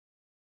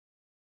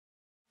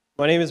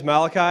My name is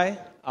Malachi.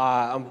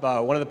 I'm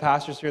one of the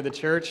pastors here at the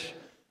church,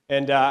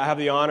 and I have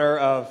the honor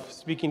of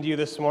speaking to you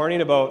this morning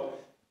about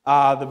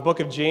the book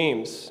of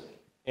James.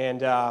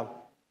 And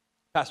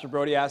Pastor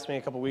Brody asked me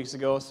a couple weeks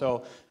ago,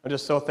 so I'm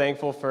just so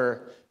thankful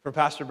for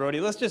Pastor Brody.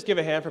 Let's just give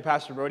a hand for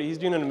Pastor Brody. He's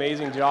doing an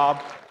amazing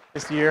job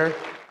this year,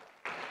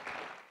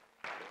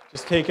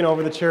 just taking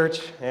over the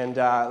church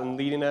and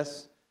leading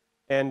us.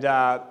 And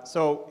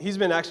so he's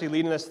been actually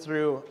leading us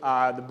through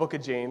the book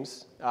of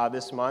James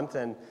this month,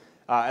 and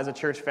as a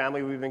church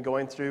family, we've been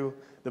going through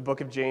the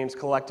book of James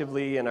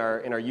collectively in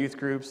our youth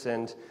groups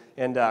and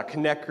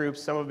connect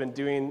groups. Some have been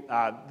doing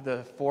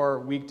the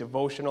 4-week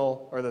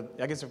devotional, or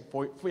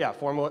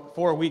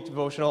four-week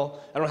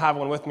devotional. I don't have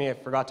one with me. I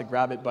forgot to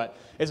grab it, but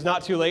it's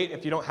not too late.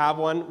 If you don't have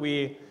one,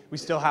 we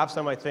still have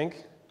some, I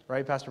think.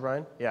 Right, Pastor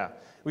Brian? Yeah.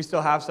 We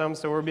still have some.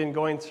 So we've been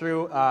going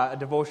through a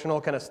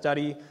devotional kind of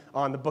study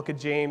on the book of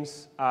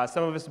James.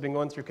 Some of us have been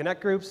going through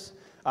connect groups.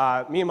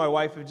 Me and my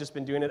wife have just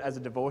been doing it as a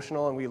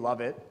devotional, and we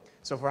love it.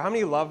 So for how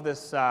many love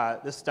this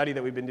study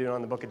that we've been doing on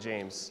the book of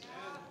James?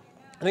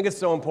 I think it's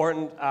so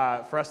important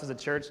for us as a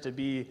church to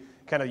be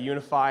kind of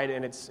unified,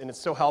 and it's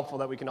so helpful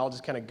that we can all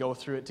just kind of go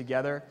through it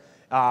together.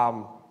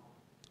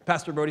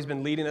 Pastor Brody's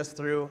been leading us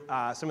through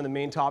some of the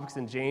main topics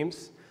in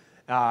James.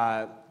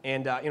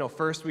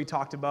 First we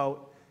talked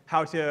about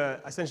how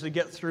to essentially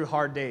get through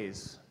hard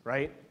days,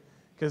 right?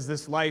 Because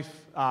this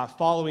life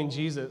following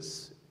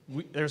Jesus,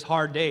 there's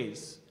hard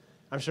days.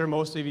 I'm sure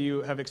most of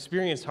you have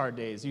experienced hard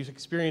days. You've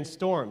experienced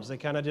storms. They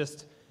kind of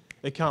just,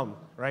 they come,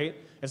 right?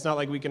 It's not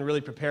like we can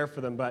really prepare for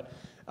them, but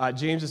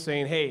James is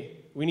saying, hey,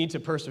 we need to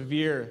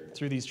persevere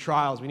through these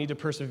trials. We need to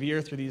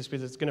persevere through these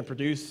because it's going to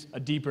produce a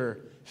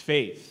deeper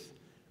faith,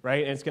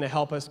 right? And it's going to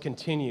help us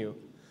continue.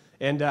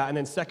 And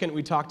then second,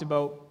 we talked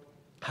about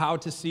how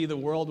to see the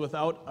world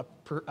without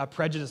a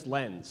prejudiced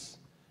lens,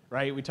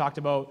 right? We talked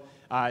about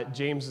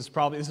this is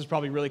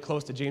probably really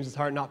close to James's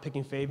heart, not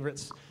picking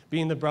favorites,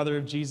 being the brother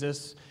of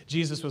Jesus.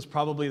 Jesus was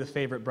probably the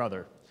favorite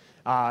brother.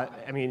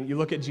 You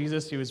look at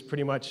Jesus, he was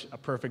pretty much a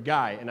perfect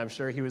guy, and I'm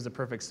sure he was the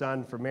perfect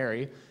son for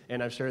Mary,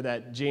 and I'm sure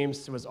that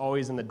James was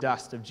always in the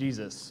dust of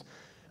Jesus.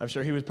 I'm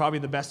sure he was probably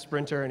the best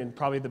sprinter and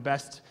probably the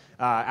best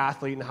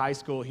athlete in high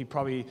school. He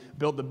probably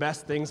built the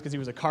best things because he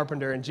was a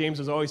carpenter, and James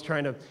was always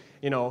trying to,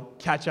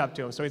 catch up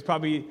to him. So it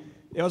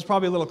was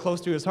probably a little close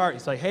to his heart.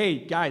 He's like, hey,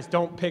 guys,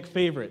 don't pick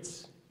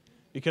favorites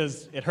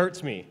because it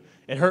hurts me.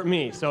 It hurt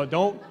me, so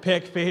don't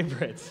pick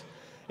favorites.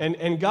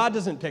 And God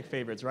doesn't pick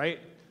favorites, right?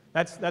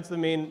 That's the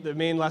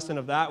main lesson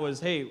of that was,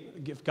 hey,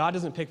 if God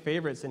doesn't pick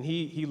favorites and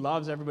he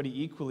loves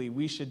everybody equally,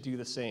 we should do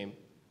the same.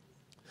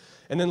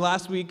 And then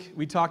last week,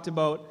 we talked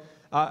about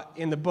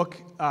in the book,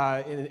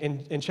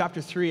 in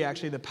chapter 3,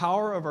 actually, the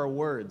power of our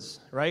words,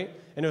 right?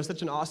 And it was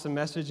such an awesome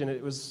message, and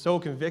it was so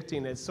convicting,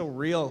 and it's so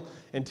real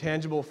and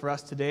tangible for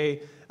us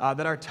today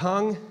that our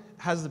tongue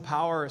has the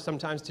power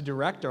sometimes to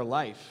direct our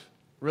life,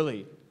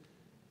 really.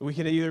 We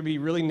can either be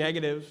really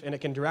negative, and it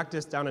can direct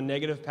us down a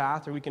negative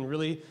path, or we can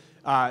really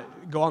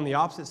go on the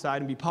opposite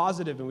side and be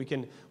positive, and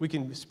we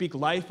can speak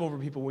life over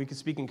people, we can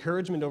speak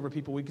encouragement over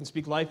people, we can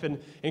speak life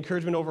and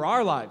encouragement over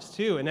our lives,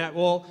 too, and that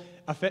will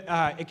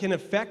it can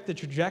affect the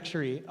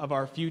trajectory of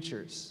our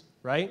futures,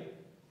 right?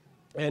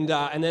 And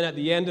then at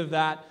the end of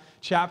that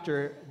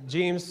chapter,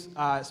 James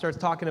starts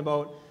talking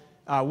about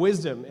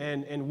wisdom,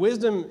 and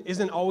wisdom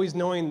isn't always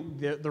knowing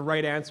the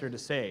right answer to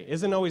say,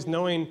 isn't always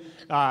knowing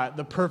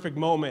the perfect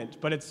moment,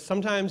 but it's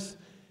sometimes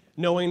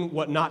knowing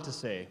what not to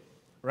say,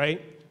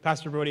 right?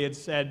 Pastor Brody had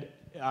said,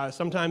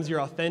 sometimes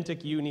your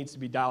authentic you needs to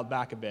be dialed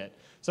back a bit.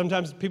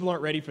 Sometimes people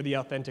aren't ready for the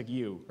authentic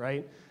you,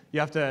 right? You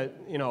have to,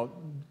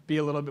 be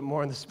a little bit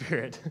more in the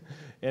spirit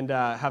and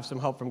have some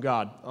help from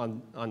God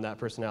on that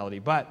personality.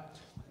 But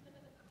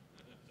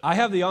I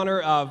have the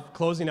honor of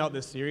closing out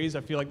this series.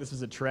 I feel like this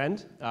is a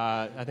trend.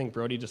 I think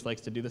Brody just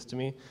likes to do this to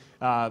me.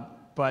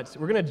 But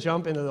we're going to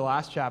jump into the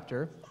last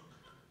chapter,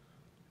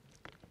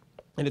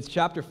 and it's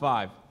chapter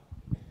 5.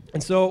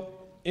 And so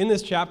in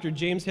this chapter,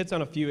 James hits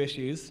on a few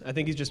issues. I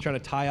think he's just trying to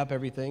tie up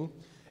everything.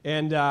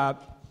 And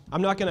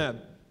I'm not going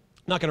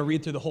to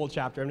read through the whole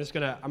chapter. I'm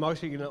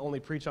actually going to only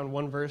preach on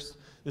one verse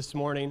this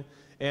morning.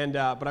 And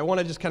but I want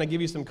to just kind of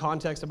give you some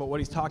context about what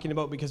he's talking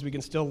about because we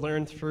can still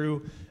learn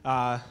through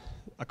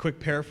a quick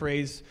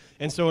paraphrase.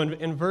 And so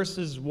in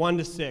verses 1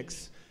 to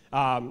 6,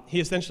 he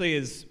essentially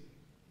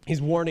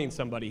he's warning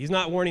somebody. He's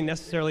not warning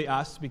necessarily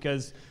us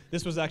because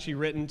this was actually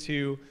written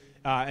to,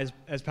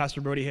 as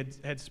Pastor Brody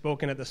had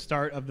spoken at the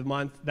start of the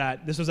month,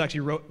 that this was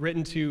actually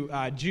written to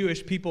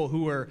Jewish people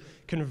who were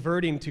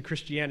converting to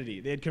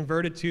Christianity. They had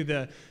converted to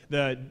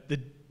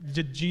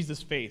the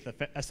Jesus faith,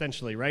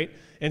 essentially, right?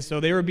 And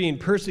so they were being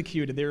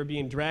persecuted. They were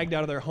being dragged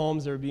out of their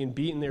homes. They were being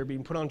beaten. They were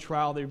being put on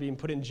trial. They were being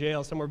put in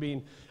jail. Some were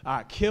being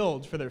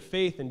killed for their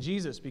faith in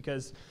Jesus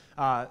because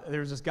there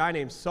was this guy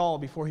named Saul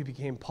before he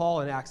became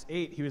Paul in Acts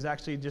 8. He was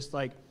actually just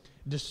like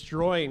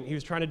he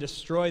was trying to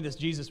destroy this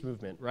Jesus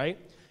movement, right?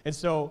 And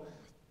so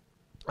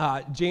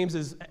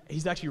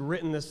he's actually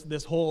written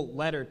this whole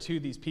letter to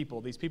these people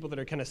that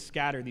are kind of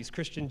scattered, these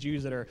Christian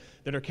Jews that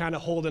are kind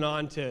of holding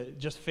on to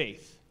just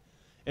faith.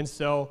 And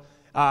so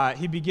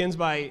he begins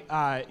by,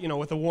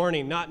 with a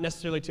warning, not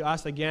necessarily to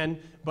us again,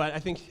 but I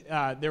think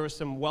there were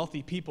some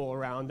wealthy people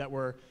around that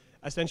were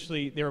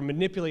essentially, they were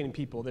manipulating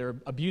people. They were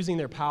abusing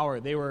their power.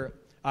 They were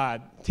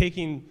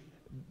taking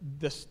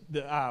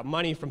the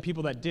money from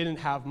people that didn't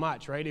have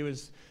much, right? It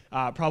was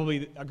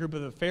probably a group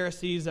of the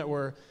Pharisees that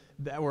were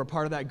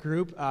part of that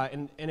group.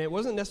 And it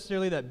wasn't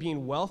necessarily that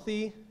being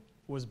wealthy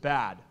was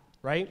bad,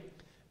 right?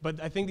 But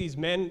I think these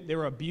men, they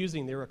were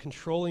abusing, they were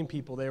controlling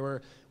people, they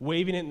were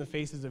waving it in the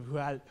faces of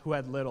who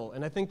had little.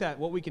 And I think that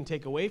what we can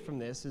take away from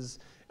this is,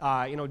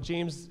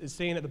 James is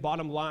saying at the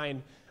bottom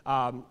line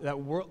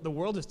that the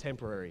world is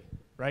temporary,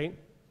 right?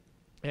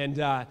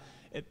 And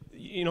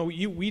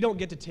we don't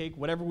get to take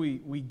whatever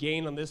we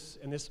gain on this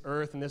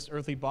earth and this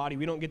earthly body.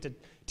 We don't get to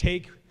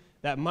take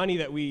that money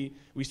that we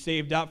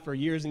saved up for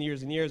years and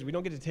years and years. We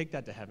don't get to take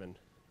that to heaven,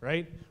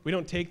 right? We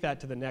don't take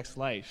that to the next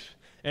life.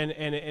 And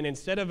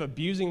instead of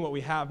abusing what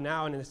we have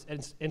now, and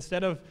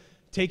instead of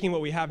taking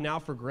what we have now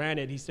for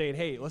granted, he's saying,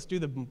 hey, let's do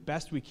the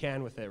best we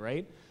can with it,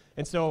 right?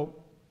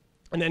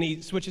 And then he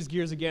switches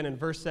gears again in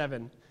verse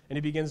 7, and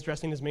he begins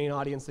addressing his main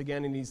audience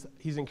again, and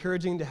he's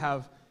encouraging to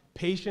have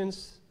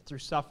patience through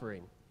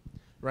suffering,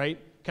 right?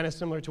 Kind of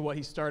similar to what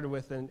he started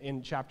with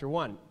in chapter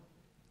 1.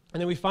 And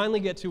then we finally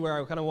get to where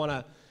I kind of want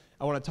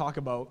to talk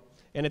about,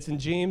 and it's in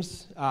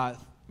James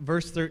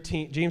verse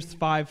 13, James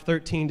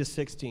 5:13 to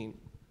 16.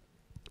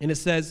 And it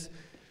says,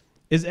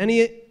 is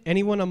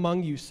anyone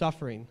among you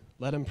suffering?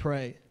 Let him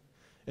pray.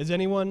 Is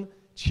anyone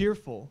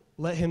cheerful?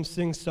 Let him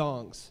sing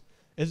songs.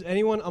 Is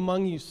anyone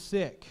among you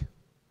sick?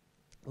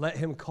 Let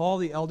him call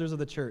the elders of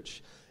the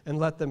church and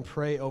let them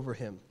pray over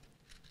him,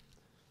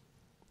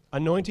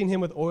 anointing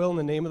him with oil in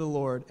the name of the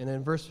Lord. And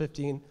in verse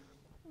 15,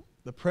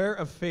 the prayer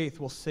of faith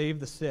will save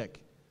the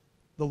sick.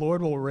 The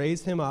Lord will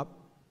raise him up,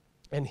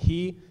 and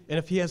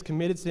if he has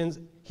committed sins,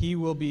 he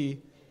will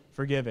be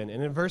forgiven.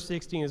 And in verse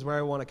 16 is where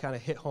I want to kind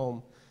of hit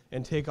home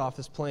and take off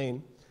this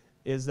plane.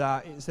 It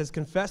says,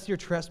 confess your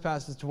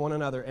trespasses to one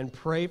another and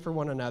pray for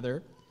one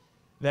another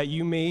that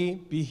you may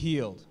be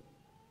healed.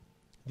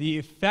 The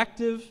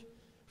effective,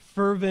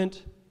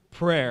 fervent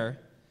prayer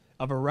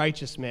of a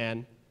righteous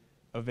man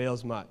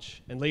avails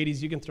much. And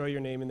ladies, you can throw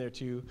your name in there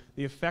too.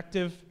 The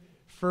effective,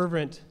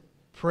 fervent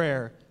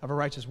prayer of a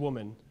righteous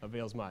woman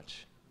avails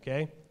much.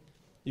 Okay?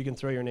 You can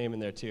throw your name in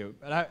there too.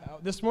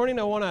 But this morning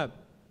I want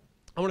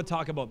to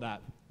talk about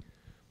that.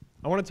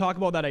 I want to talk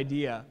about that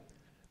idea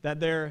that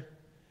there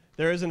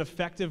is an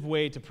effective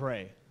way to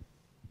pray,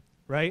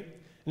 right?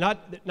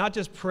 Not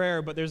just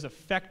prayer, but there's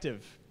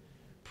effective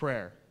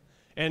prayer.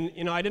 And,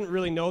 I didn't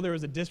really know there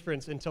was a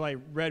difference until I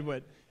read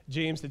what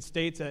James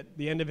states at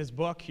the end of his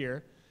book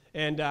here.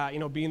 And,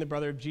 being the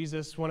brother of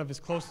Jesus, one of his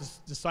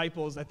closest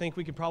disciples, I think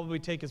we could probably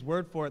take his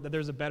word for it that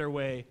there's a better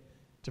way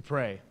to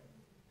pray.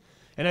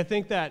 And I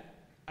think that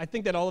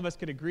all of us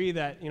could agree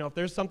that, if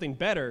there's something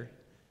better,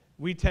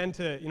 we tend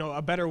to,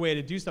 a better way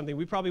to do something,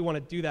 we probably want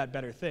to do that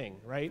better thing,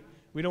 right?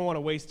 We don't want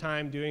to waste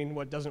time doing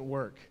what doesn't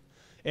work.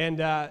 And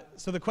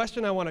so the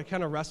question I want to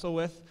kind of wrestle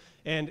with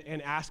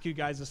and ask you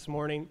guys this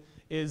morning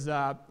is,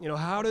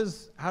 how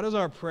does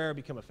our prayer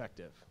become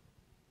effective?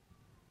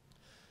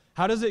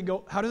 How does it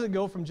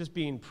go from just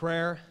being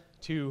prayer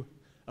to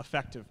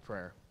effective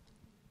prayer?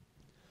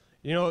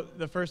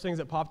 The first things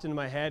that popped into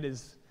my head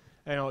is,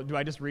 do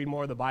I just read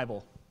more of the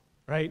Bible,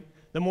 right?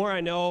 The more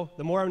I know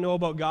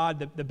about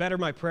God, the better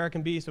my prayer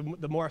can be, so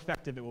the more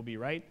effective it will be,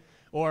 right?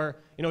 Or,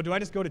 do I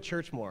just go to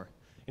church more?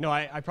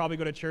 I probably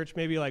go to church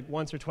maybe like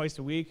once or twice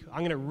a week. I'm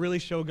going to really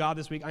show God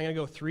this week. I'm going to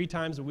go 3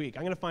 times a week.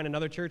 I'm going to find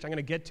another church. I'm going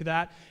to get to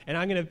that, and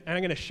I'm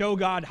going to show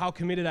God how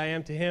committed I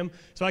am to Him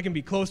so I can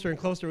be closer and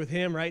closer with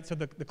Him, right? So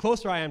the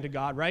closer I am to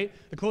God, right?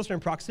 The closer in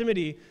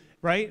proximity,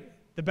 right?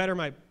 The better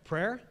my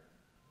prayer.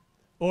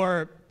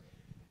 Or,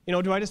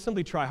 do I just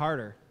simply try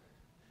harder?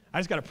 I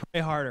just got to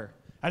pray harder.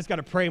 I just got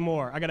to pray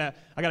more. I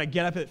gotta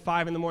get up at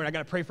 5 in the morning. I got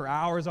to pray for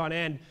hours on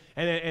end.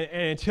 And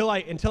until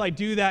I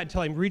do that,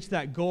 until I reach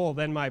that goal,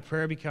 then my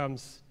prayer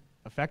becomes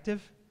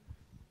effective.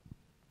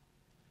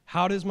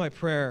 How does my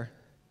prayer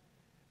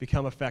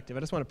become effective? I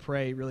just want to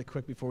pray really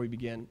quick before we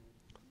begin.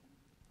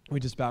 We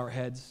just bow our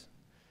heads.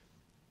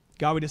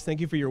 God, we just thank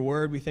you for your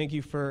word. We thank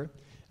you for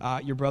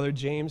your brother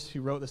James,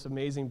 who wrote this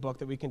amazing book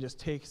that we can just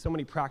take so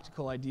many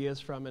practical ideas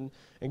from.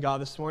 And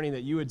God, this morning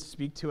that you would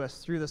speak to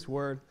us through this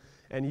word.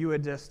 And you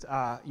would just,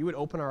 you would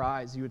open our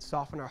eyes, you would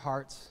soften our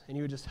hearts, and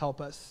you would just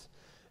help us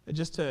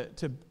just to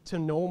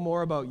know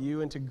more about you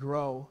and to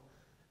grow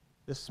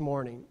this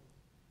morning.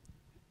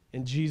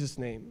 In Jesus'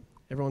 name.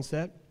 Everyone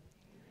said?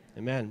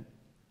 Amen.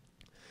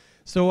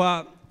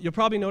 So you'll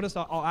probably notice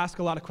I'll ask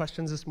a lot of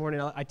questions this morning.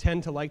 I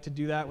tend to like to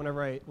do that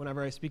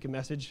whenever I speak a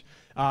message.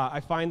 I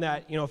find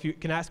that, if you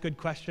can ask good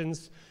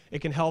questions, it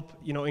can help,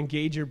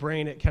 engage your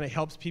brain. It kind of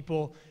helps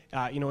people,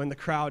 in the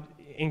crowd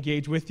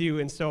engage with you.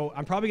 And so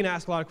I'm probably going to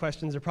ask a lot of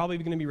questions. They're probably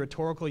going to be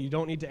rhetorical. You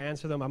don't need to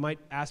answer them. I might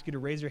ask you to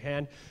raise your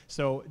hand.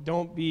 So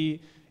don't be,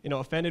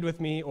 offended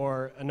with me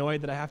or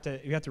annoyed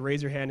that you have to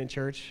raise your hand in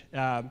church.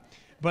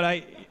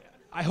 But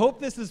I hope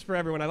this is for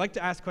everyone. I like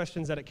to ask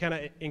questions that it kind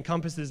of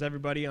encompasses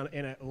everybody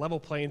in a level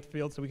playing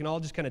field, so we can all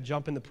just kind of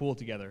jump in the pool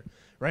together,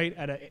 right?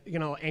 At a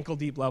ankle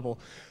deep level.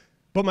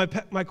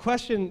 But my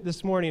question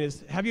this morning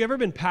is: have you ever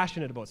been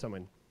passionate about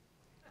someone?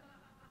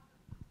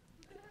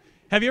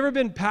 Have you ever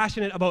been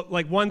passionate about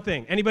like one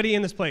thing? Anybody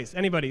in this place?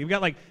 Anybody? We've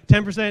got like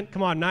 10%.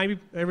 Come on, 90.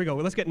 There we go.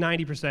 Let's get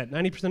 90%.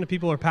 90% of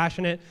people are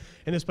passionate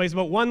in this place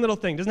about one little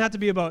thing. Doesn't have to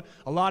be about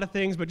a lot of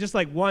things, but just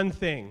like one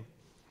thing.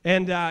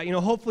 And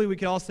hopefully we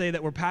can all say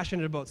that we're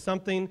passionate about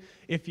something.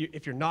 If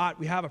you're not,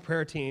 we have a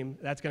prayer team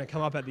that's going to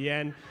come up at the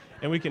end,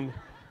 and we can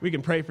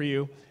pray for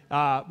you.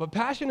 But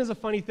passion is a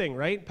funny thing,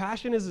 right?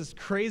 Passion is this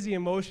crazy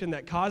emotion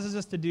that causes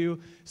us to do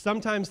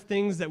sometimes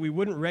things that we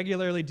wouldn't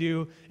regularly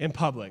do in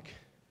public,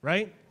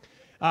 right?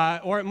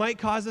 Or it might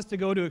cause us to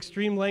go to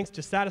extreme lengths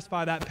to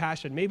satisfy that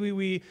passion. Maybe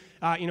we,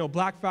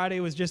 Black Friday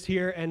was just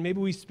here, and maybe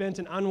we spent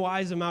an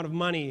unwise amount of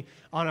money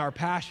on our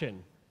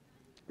passion.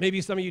 Maybe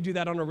some of you do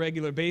that on a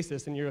regular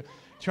basis, and you're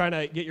trying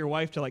to get your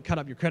wife to like cut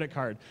up your credit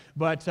card.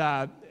 But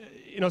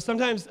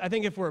sometimes I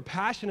think if we're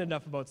passionate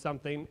enough about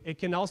something, it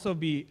can also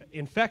be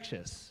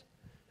infectious,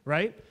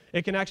 right?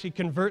 It can actually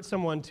convert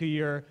someone to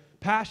your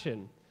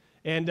passion.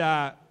 And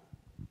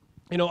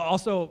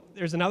also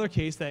there's another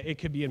case that it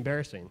could be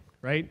embarrassing.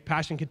 Right?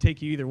 Passion could take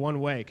you either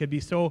one way. It could be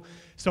so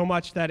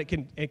much that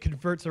it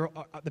converts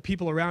the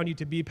people around you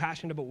to be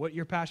passionate about what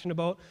you're passionate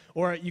about,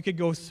 or you could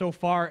go so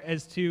far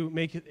as to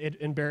make it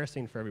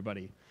embarrassing for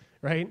everybody,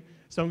 right?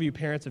 Some of you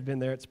parents have been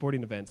there at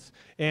sporting events.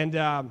 And,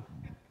 I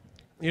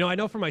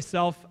know for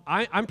myself,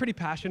 I'm pretty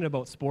passionate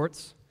about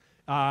sports.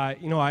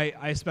 I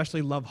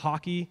especially love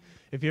hockey.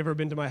 If you've ever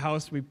been to my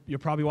house, you're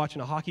probably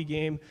watching a hockey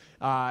game.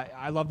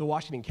 I love the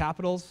Washington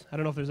Capitals. I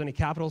don't know if there's any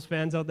Capitals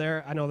fans out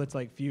there. I know that's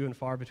like few and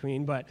far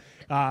between, but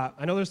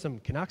I know there's some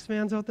Canucks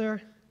fans out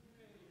there.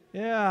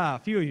 Yeah, a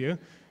few of you.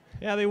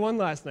 Yeah, they won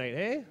last night.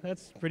 Hey,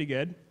 that's pretty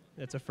good.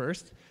 That's a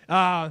first.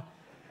 But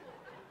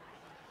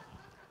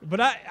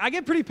I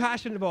get pretty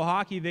passionate about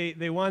hockey.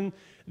 They won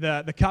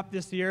the cup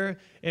this year.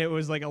 It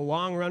was like a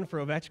long run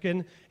for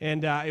Ovechkin,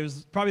 and it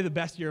was probably the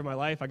best year of my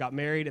life. I got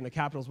married, and the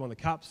Capitals won the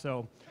cup,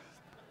 so...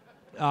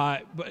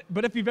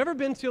 But if you've ever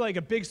been to like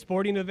a big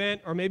sporting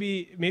event, or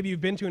maybe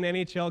you've been to an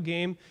NHL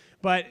game,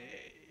 but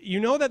you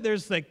know that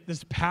there's like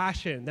this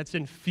passion that's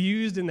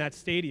infused in that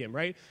stadium,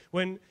 right?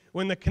 When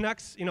the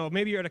Canucks,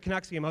 maybe you're at a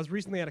Canucks game. I was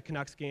recently at a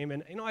Canucks game,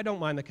 and I don't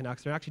mind the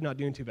Canucks. They're actually not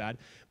doing too bad.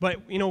 But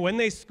when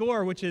they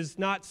score, which is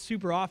not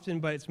super often,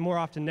 but it's more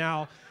often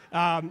now.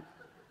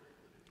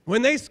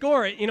 When they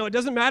score, it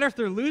doesn't matter if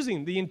they're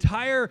losing. The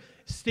entire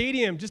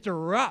stadium just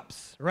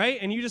erupts, right?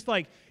 And you just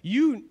like,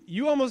 you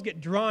almost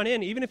get drawn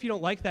in, even if you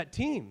don't like that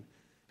team,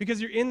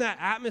 because you're in that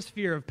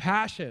atmosphere of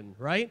passion,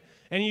 right?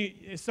 And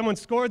if someone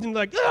scores and you're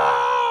like,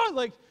 ah!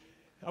 Like,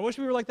 I wish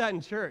we were like that in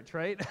church,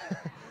 right?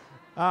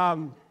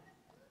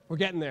 We're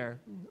getting there.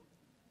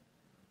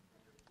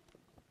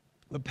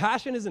 The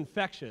passion is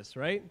infectious,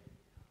 right?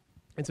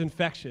 It's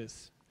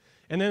infectious.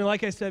 And then,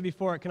 like I said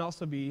before, it can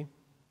also be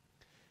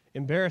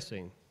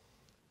embarrassing.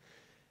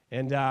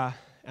 And I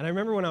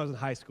remember when I was in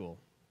high school,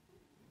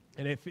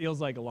 and it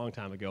feels like a long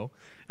time ago.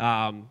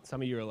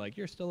 Some of you are like,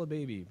 you're still a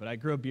baby, but I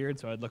grew a beard,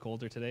 so I'd look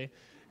older today.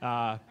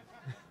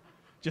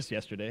 Just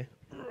yesterday.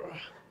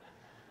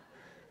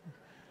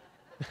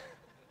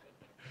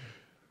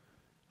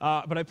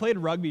 But I played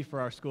rugby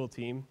for our school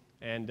team,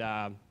 and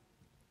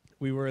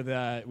we were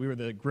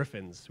the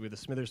Griffins. We were the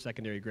Smithers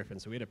Secondary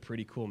Griffins, so we had a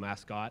pretty cool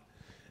mascot.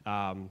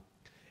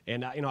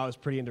 And I was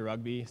pretty into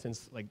rugby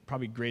since like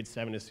probably grade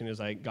 7. As soon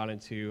as I got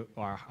into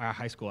our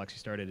high school, actually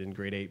started in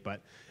grade 8.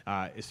 But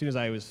as soon as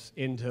I was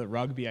into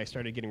rugby, I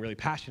started getting really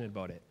passionate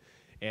about it.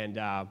 And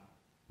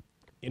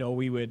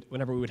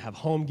whenever we would have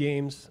home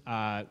games,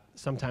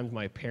 sometimes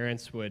my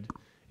parents would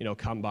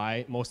come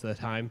by most of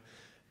the time.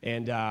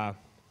 And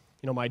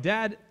my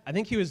dad, I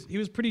think he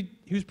was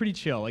pretty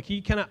chill. Like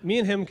me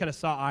and him kind of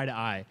saw eye to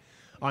eye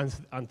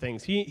on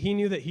things. He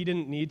knew that he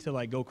didn't need to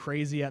like go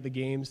crazy at the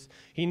games.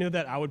 He knew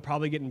that I would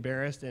probably get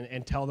embarrassed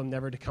and tell them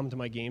never to come to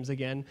my games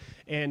again.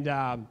 And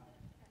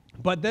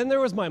but then there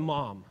was my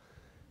mom.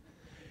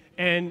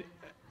 And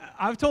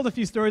I've told a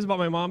few stories about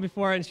my mom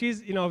before, and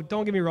she's,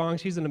 don't get me wrong,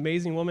 she's an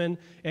amazing woman.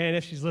 And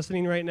if she's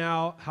listening right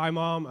now, hi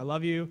Mom, I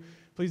love you.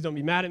 Please don't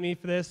be mad at me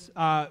for this.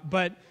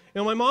 But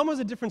my mom was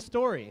a different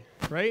story,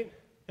 right?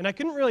 And I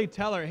couldn't really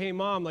tell her, hey,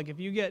 Mom, like if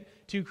you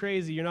get too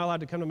crazy, you're not allowed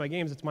to come to my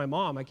games. It's my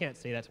mom. I can't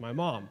say that to my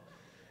mom.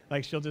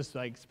 Like she'll just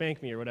like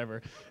spank me or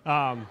whatever.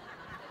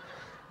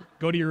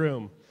 Go to your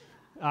room.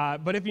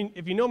 But if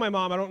you know my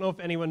mom, I don't know if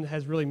anyone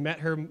has really met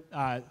her.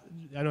 I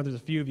know there's a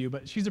few of you,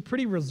 but she's a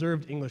pretty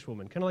reserved English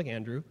woman, kind of like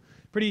Andrew.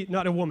 Pretty,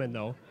 not a woman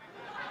though.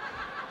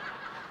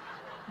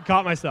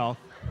 Caught myself.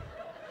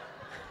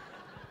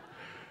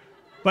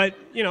 But,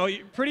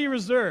 pretty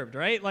reserved,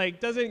 right?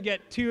 Like, doesn't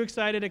get too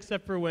excited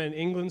except for when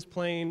England's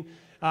playing,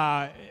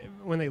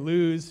 when they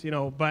lose,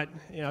 but,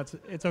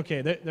 it's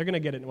okay. They're going to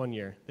get it in 1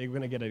 year. They're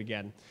going to get it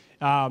again.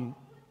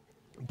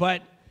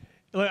 But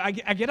look, I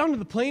get onto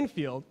the playing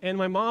field, and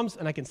my mom's,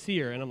 and I can see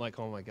her, and I'm like,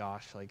 oh my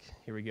gosh, like,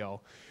 here we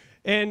go.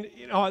 And,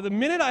 the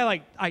minute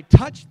I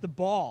touch the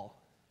ball,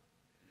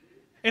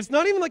 it's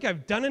not even like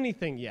I've done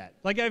anything yet.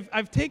 Like,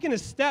 I've taken a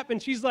step,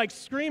 and she's, like,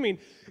 screaming,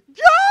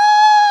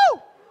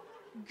 "Go!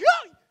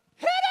 Go!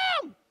 Hit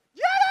him!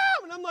 Get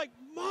him!" And I'm like,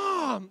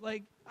 "Mom,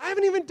 like, I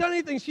haven't even done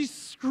anything." She's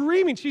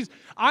screaming.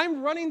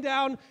 I'm running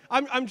down.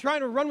 I'm trying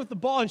to run with the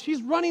ball, and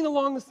she's running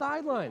along the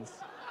sidelines.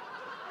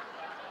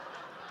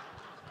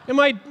 And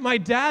my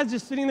dad's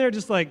just sitting there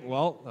just like,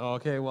 "Well,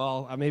 okay,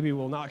 well, maybe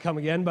we'll not come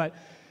again." But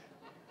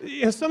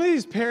some of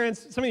you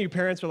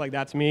parents are like,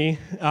 "That's me."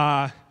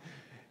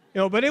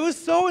 But it was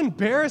so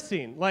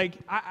embarrassing. Like,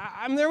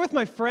 I'm there with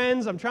my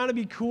friends. I'm trying to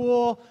be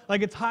cool.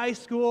 Like, it's high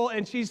school,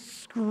 and she's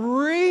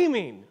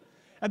screaming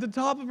at the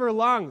top of her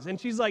lungs,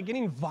 and she's, like,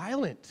 getting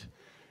violent,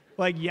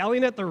 like,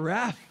 yelling at the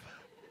ref.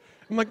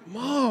 I'm like,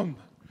 "Mom,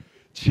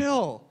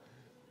 chill."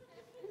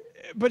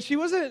 But she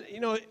wasn't,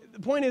 the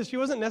point is, she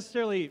wasn't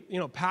necessarily,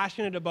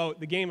 passionate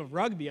about the game of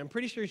rugby. I'm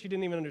pretty sure she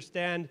didn't even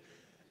understand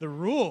the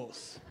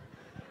rules.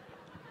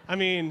 I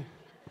mean,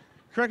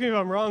 correct me if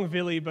I'm wrong,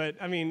 Billy, but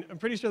I'm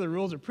pretty sure the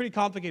rules are pretty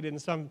complicated in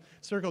some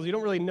circles. You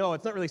don't really know.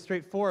 It's not really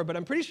straightforward, but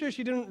I'm pretty sure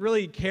she didn't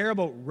really care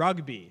about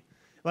rugby.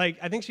 Like,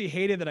 I think she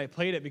hated that I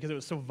played it because it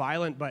was so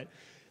violent, but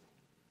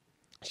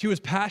she was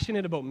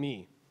passionate about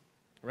me,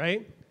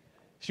 right?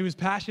 She was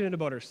passionate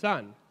about her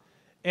son.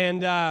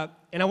 And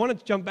I want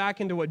to jump back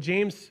into what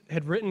James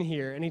had written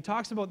here, and he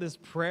talks about this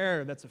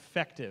prayer that's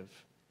effective.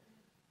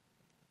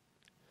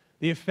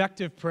 The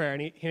effective prayer,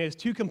 and he has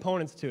two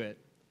components to it.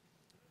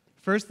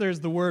 First, there's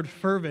the word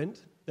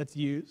fervent that's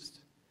used.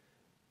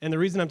 And the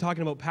reason I'm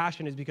talking about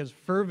passion is because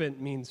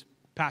fervent means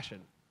passion,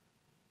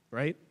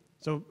 right?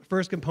 So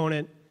first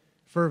component,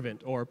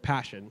 fervent or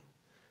passion.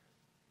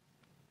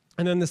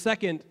 And then the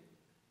second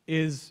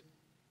is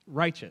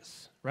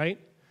righteous, right?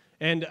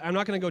 And I'm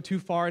not going to go too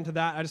far into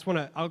that. I just want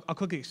to, I'll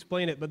quickly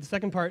explain it. But the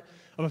second part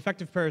of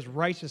effective prayer is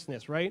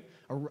righteousness, right?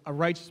 A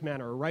righteous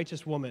man or a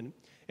righteous woman.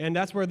 And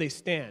that's where they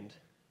stand,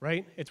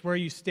 right? It's where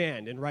you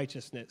stand in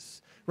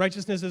righteousness.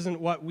 Righteousness isn't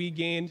what we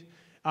gained,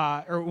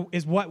 or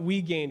is what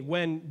we gained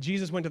when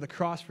Jesus went to the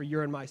cross for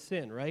your and my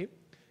sin, right?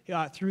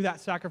 Through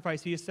that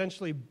sacrifice, he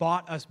essentially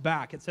bought us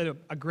back. It said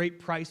a great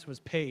price was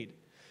paid.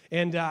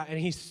 And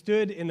he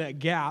stood in that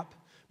gap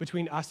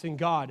between us and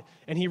God,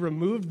 and he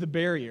removed the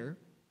barrier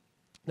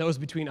that was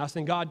between us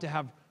and God to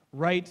have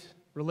right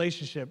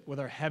relationship with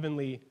our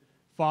heavenly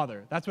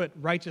Father. That's what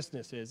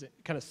righteousness is, it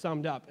kind of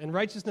summed up. And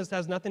righteousness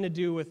has nothing to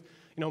do with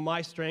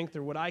my strength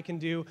or what I can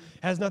do,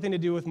 has nothing to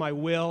do with my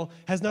will,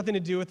 has nothing to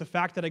do with the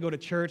fact that I go to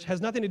church,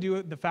 has nothing to do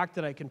with the fact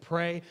that I can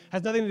pray,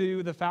 has nothing to do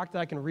with the fact that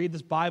I can read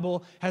this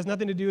Bible, has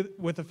nothing to do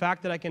with the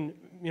fact that I can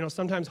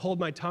sometimes hold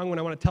my tongue when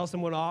I want to tell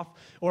someone off,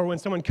 or when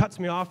someone cuts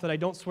me off that I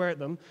don't swear at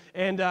them.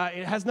 And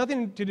it has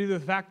nothing to do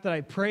with the fact that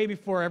I pray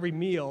before every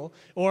meal,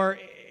 or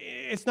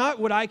it's not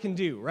what I can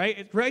do,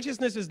 right?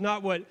 Righteousness is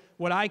not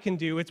what I can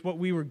do, it's what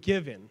we were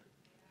given,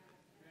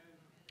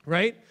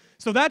 right?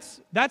 So that's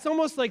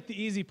almost like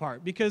the easy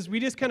part, because we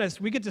just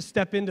we get to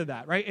step into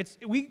that, right?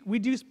 We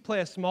do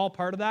play a small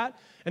part of that,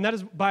 and that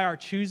is by our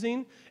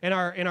choosing and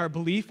our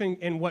belief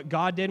in what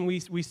God did, and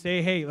we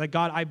say, hey, like,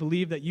 God, I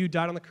believe that you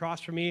died on the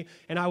cross for me,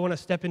 and I want to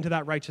step into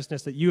that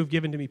righteousness that you have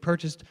given to me,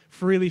 purchased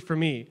freely for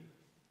me.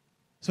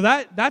 So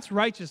that's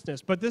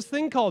righteousness. But this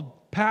thing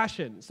called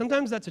passion,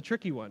 sometimes that's a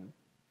tricky one.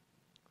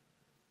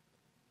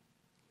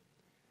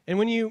 And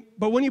when you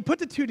put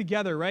the two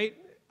together, right,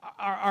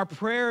 our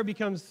prayer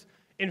becomes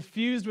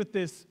infused with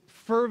this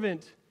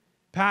fervent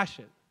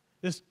passion,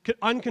 this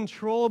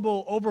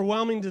uncontrollable,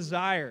 overwhelming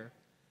desire.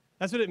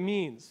 That's what it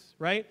means,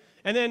 right?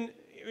 And then,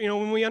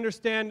 when we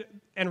understand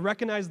and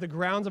recognize the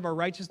grounds of our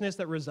righteousness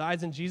that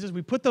resides in Jesus,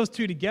 we put those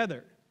two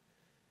together.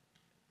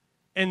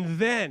 And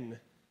then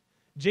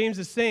James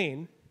is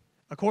saying,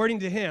 according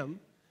to him,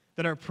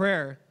 that our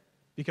prayer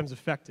becomes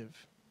effective.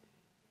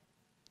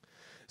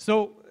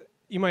 So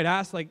you might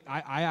ask, like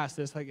I asked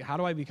this, like, how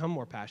do I become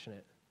more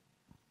passionate?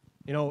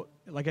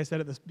 Like I said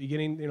at the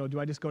beginning, do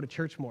I just go to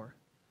church more?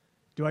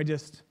 Do I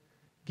just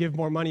give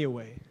more money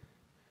away?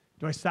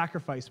 Do I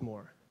sacrifice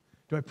more?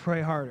 Do I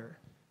pray harder?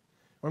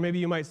 Or maybe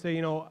you might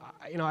say,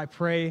 I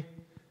pray,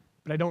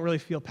 but I don't really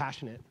feel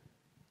passionate.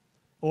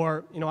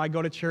 Or, I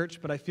go to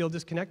church, but I feel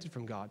disconnected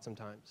from God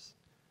sometimes.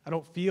 I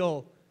don't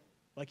feel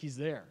like he's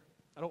there.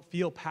 I don't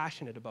feel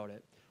passionate about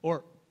it.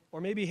 Or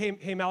maybe,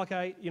 hey,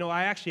 Malachi,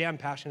 I actually am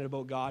passionate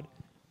about God.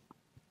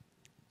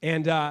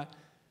 And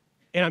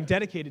I'm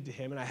dedicated to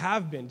him, and I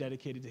have been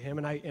dedicated to him,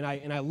 and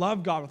I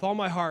love God with all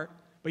my heart,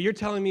 but you're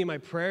telling me my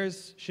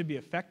prayers should be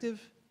effective?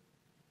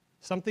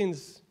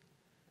 Something's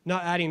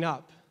not adding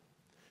up.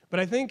 But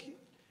I think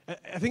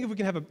if we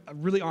can have a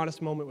really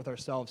honest moment with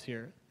ourselves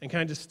here and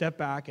kind of just step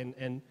back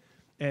and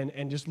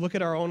just look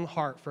at our own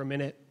heart for a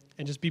minute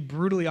and just be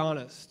brutally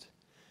honest.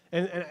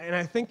 And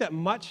I think that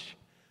much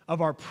of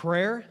our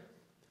prayer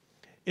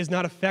is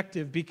not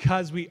effective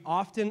because we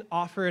often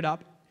offer it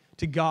up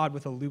to God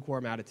with a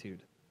lukewarm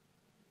attitude.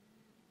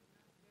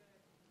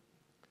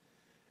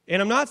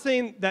 And I'm not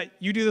saying that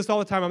you do this all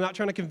the time. I'm not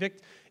trying to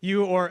convict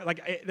you or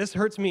like this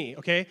hurts me,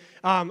 okay?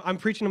 I'm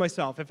preaching to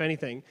myself, if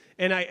anything.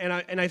 And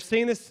I'm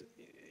saying this,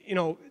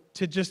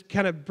 to just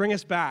kind of bring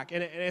us back.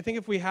 And I think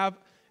if we have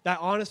that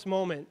honest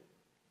moment,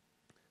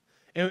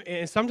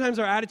 and sometimes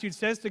our attitude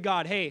says to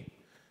God, hey,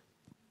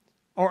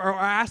 or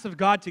ask of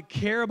God to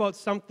care about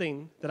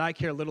something that I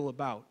care little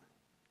about.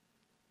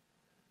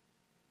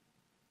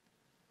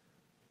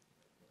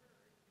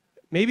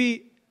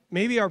 Maybe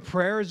our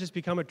prayer has just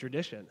become a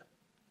tradition.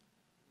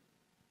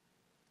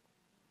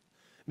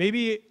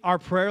 Maybe our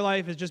prayer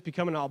life has just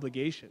become an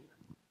obligation.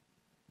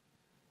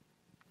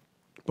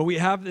 But we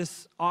have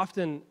this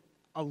often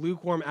a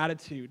lukewarm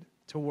attitude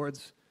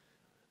towards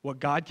what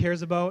God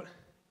cares about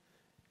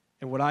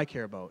and what I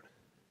care about.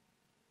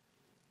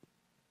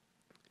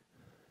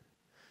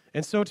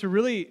 And so to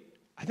really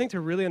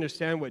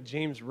understand what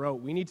James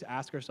wrote, we need to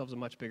ask ourselves a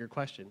much bigger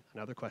question.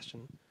 Another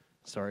question,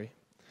 sorry.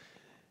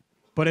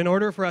 But in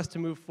order for us to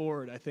move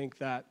forward, I think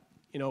that,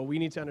 we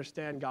need to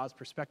understand God's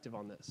perspective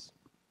on this.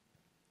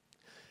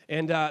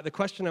 And the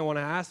question I want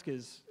to ask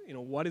is,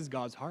 what is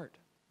God's heart?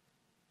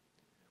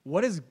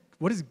 What is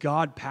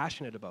God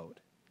passionate about?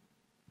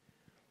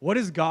 What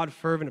is God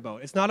fervent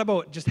about? It's not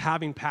about just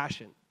having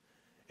passion.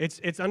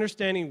 It's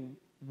understanding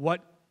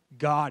what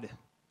God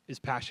is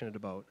passionate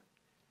about.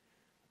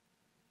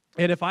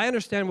 And if I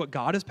understand what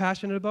God is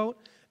passionate about,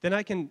 then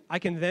I can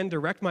then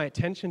direct my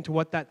attention to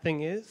what that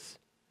thing is,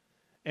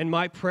 and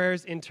my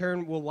prayers in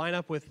turn will line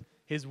up with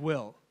His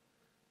will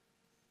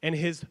and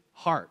His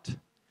heart.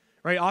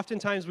 Right?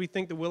 Oftentimes we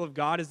think the will of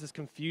God is this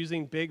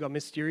confusing, big,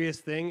 mysterious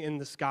thing in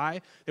the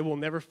sky that we'll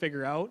never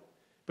figure out.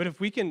 But if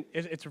we can,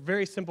 it's a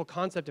very simple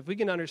concept. If we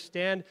can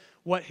understand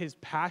what His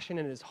passion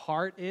and His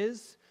heart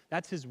is,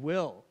 that's His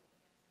will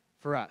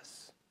for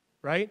us,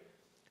 right?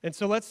 And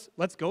so let's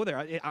go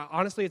there.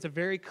 Honestly, it's a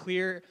very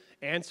clear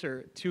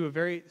answer to a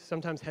very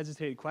sometimes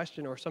hesitated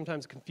question or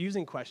sometimes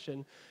confusing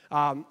question,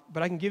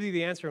 but I can give you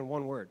the answer in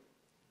one word.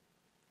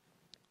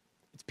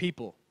 It's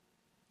people.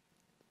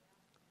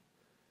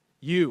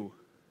 You,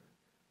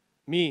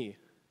 me,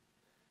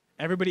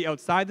 everybody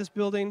outside this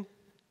building,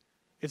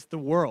 it's the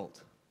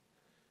world.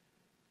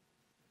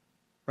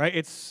 Right?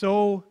 It's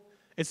so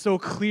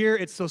clear,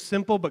 it's so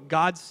simple, but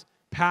God's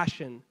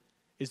passion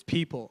is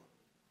people.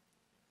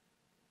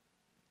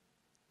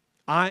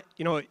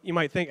 You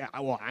might think,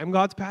 well, I'm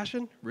God's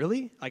passion?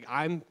 Really? Like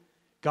I'm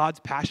God's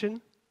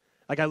passion?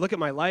 Like I look at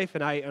my life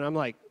and I'm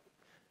like,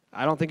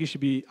 I don't think you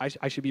should be,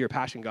 I should be your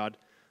passion, God.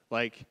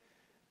 Like,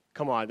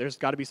 come on, there's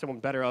got to be someone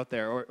better out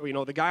there. Or,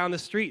 the guy on the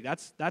street,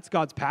 that's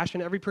God's passion.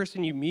 Every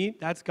person you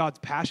meet, that's God's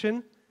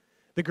passion.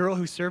 The girl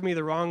who served me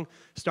the wrong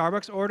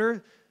Starbucks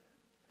order,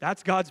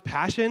 that's God's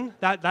passion.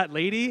 That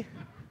lady.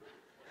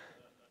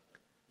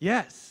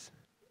 Yes.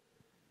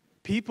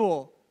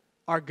 People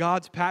are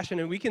God's passion,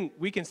 and we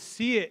can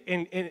see it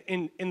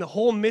in the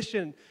whole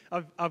mission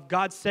of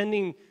God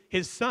sending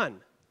His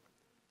Son.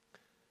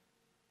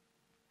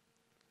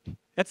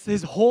 That's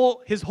His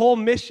whole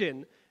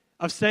mission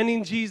of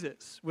sending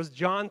Jesus was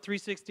John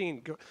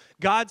 3:16.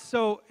 God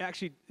so,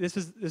 actually, this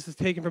is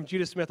taken from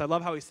Judah Smith. I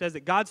love how he says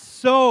it. God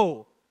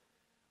so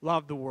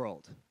loved the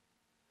world.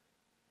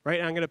 Right?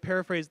 And I'm going to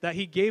paraphrase that.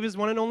 He gave His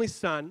one and only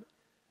Son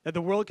that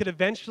the world could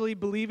eventually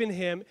believe in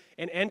Him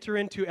and enter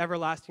into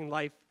everlasting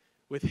life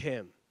with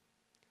Him.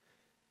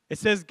 It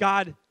says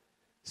God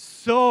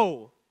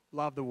so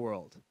loved the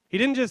world. He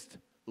didn't just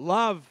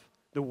love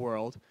the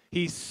world.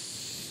 He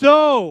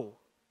so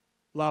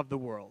loved the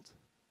world.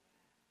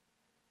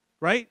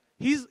 Right?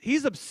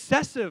 He's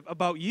obsessive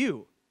about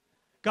you.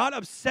 God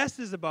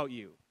obsesses about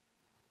you.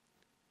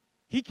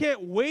 He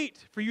can't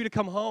wait for you to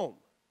come home.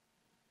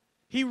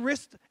 He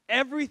risked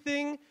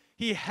everything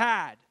He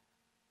had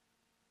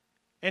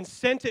and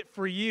sent it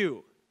for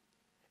you.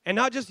 And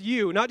not just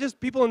you, not just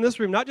people in this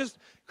room, not just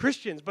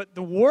Christians, but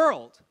the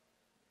world.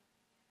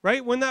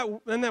 Right? When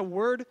that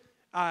word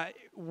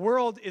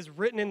world is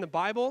written in the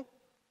Bible,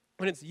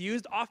 when it's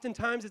used,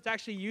 oftentimes it's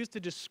actually used to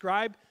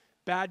describe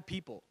bad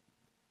people.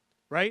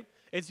 Right?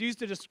 It's used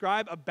to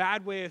describe a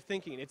bad way of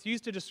thinking. It's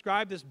used to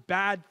describe this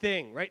bad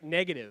thing, right?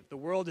 Negative. The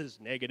world is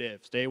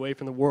negative. Stay away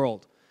from the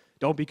world.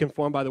 Don't be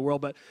conformed by the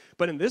world.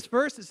 But in this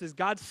verse, it says,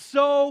 God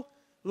so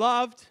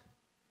loved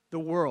the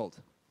world.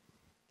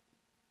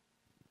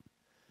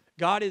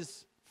 God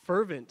is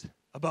fervent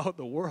about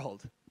the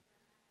world.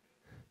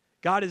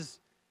 God is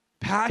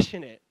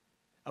passionate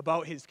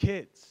about His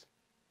kids.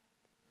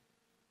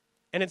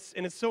 And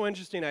it's so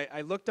interesting.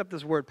 I looked up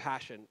this word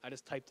passion. I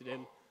just typed it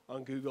in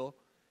on Google,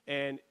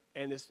 and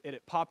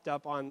it popped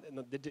up on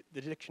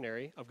the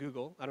dictionary of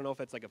Google. I don't know if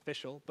it's like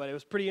official, but it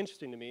was pretty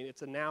interesting to me.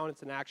 It's a noun,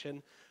 it's an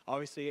action,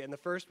 obviously. And the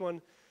first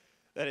one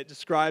that it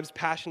describes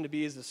passion to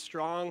be is a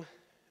strong,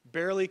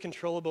 barely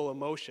controllable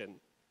emotion.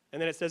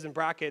 And then it says in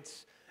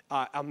brackets,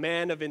 a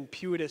man of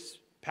impetuous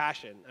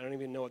passion. I don't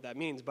even know what that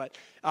means, but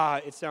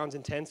it sounds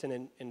intense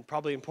and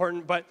probably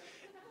important. But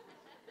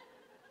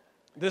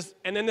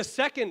and then the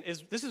second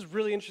this is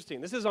really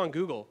interesting. This is on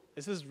Google.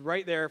 This is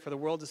right there for the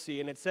world to see.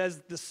 And it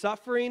says the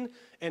suffering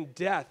and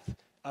death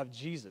of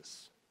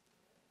Jesus.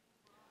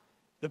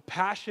 The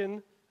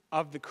passion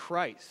of the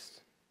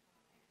Christ.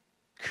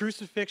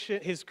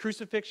 Crucifixion,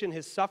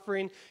 his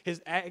suffering,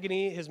 his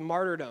agony, his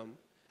martyrdom.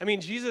 I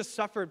mean, Jesus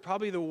suffered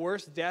probably the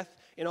worst death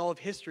in all of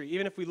history.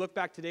 Even if we look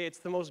back today, it's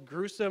the most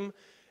gruesome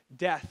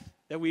death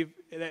that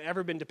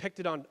ever been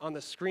depicted on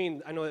the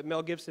screen. I know that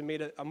Mel Gibson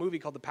made a movie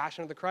called The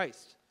Passion of the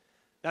Christ.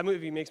 That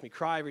movie makes me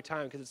cry every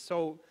time because it's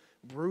so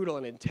brutal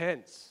and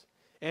intense.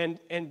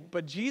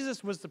 But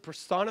Jesus was the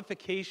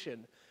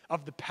personification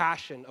of the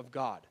passion of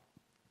God.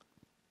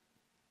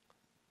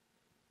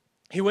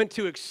 He went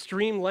to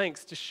extreme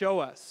lengths to show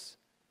us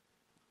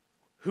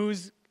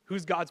who's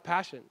God's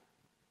passion,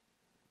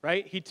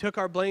 right? He took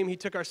our blame, he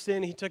took our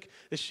sin, he took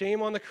the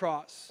shame on the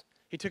cross.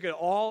 He took it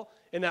all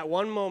in that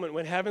one moment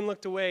when heaven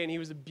looked away and he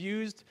was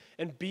abused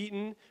and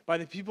beaten by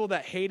the people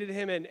that hated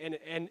him,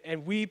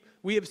 and we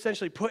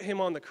essentially put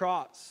him on the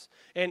cross.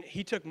 And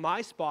he took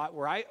my spot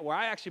where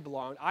I actually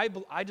belonged.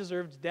 I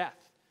deserved death.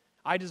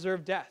 I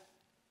deserve death.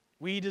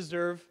 We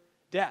deserve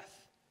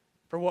death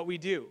for what we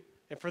do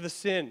and for the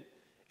sin.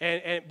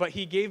 But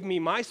he gave me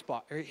my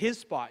spot, or his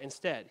spot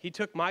instead. He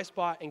took my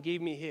spot and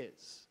gave me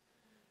his.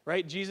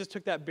 Right? Jesus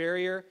took that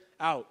barrier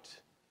out.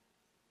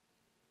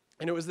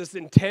 And it was this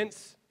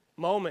intense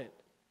moment,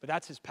 but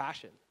that's his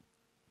passion.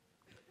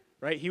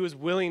 Right? He was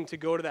willing to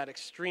go to that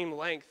extreme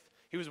length.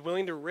 He was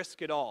willing to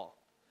risk it all.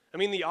 I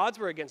mean, the odds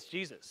were against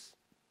Jesus.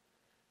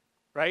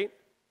 Right?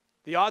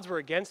 The odds were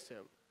against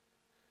him.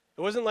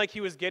 It wasn't like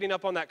he was getting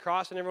up on that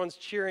cross and everyone's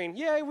cheering,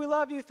 "Yay, we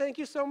love you, thank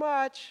you so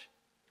much."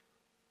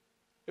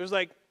 It was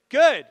like,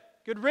 good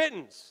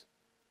riddance.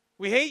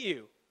 We hate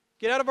you.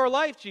 Get out of our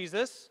life,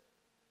 Jesus.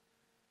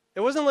 It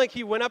wasn't like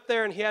he went up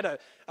there and he had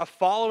a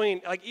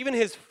following, like even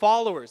his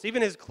followers,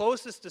 even his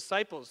closest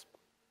disciples,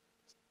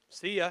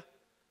 see ya,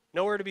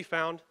 nowhere to be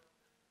found.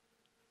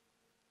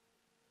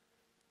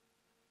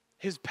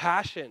 His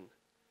passion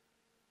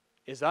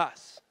is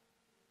us.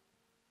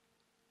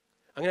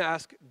 I'm going to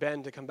ask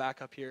Ben to come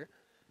back up here,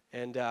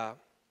 and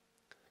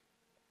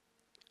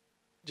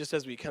just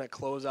as we kind of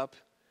close up,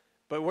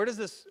 but where does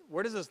this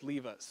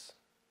leave us?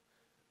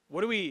 What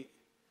do we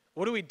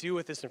do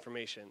with this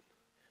information?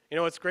 You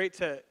know, it's great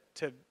to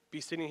be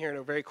sitting here in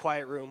a very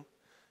quiet room.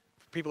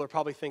 People are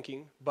probably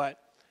thinking, but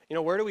you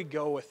know, where do we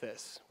go with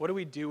this? What do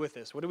we do with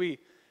this? What do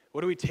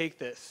we take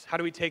this? How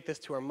do we take this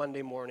to our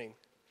Monday morning?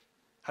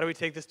 How do we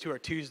take this to our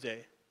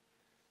Tuesday?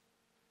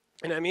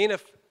 And I mean,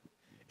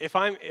 if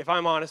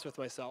I'm honest with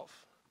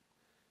myself,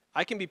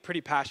 I can be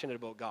pretty passionate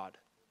about God.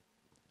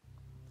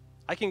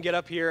 I can get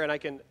up here and I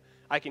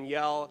can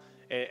yell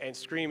and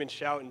scream and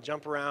shout and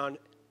jump around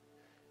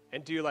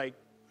and do like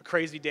a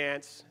crazy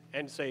dance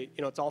and say,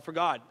 you know, it's all for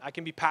God. I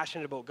can be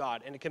passionate about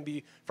God, and it can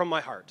be from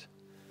my heart.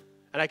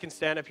 And I can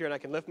stand up here and I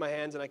can lift my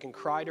hands and I can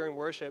cry during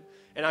worship,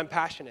 and I'm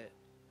passionate.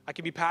 I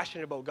can be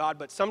passionate about God,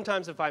 but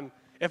sometimes if I'm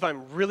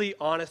really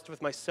honest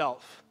with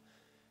myself,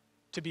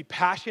 to be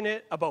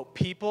passionate about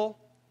people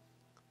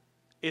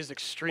is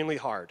extremely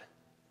hard.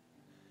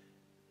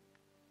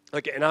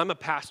 Like, and I'm a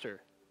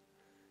pastor.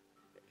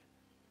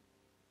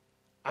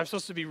 I'm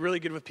supposed to be really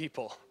good with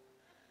people.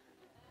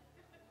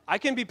 I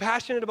can be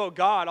passionate about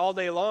God all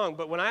day long,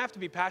 but when I have to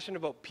be passionate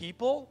about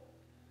people,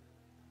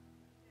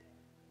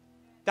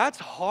 that's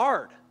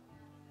hard.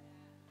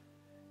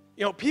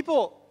 You know,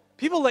 people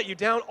let you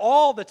down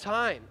all the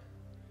time.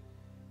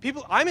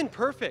 I'm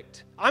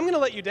imperfect. I'm going to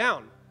let you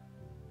down.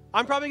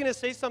 I'm probably going to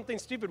say something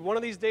stupid one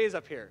of these days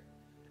up here.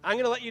 I'm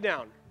going to let you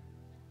down.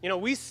 You know,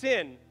 we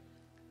sin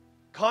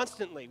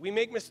constantly. We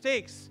make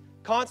mistakes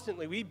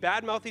constantly. We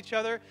badmouth each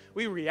other.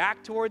 We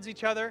react towards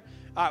each other.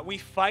 We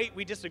fight.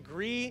 We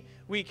disagree.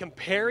 We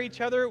compare each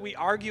other. We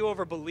argue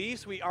over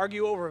beliefs. We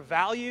argue over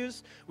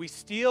values. We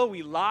steal.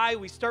 We lie.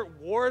 We start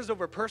wars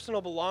over personal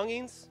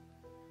belongings.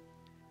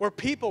 We're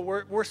people.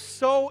 We're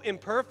so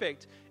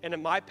imperfect. And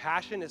my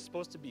passion is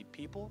supposed to be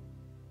people.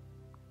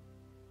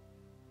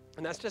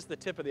 And that's just the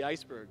tip of the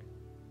iceberg.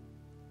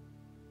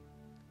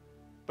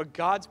 But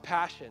God's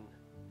passion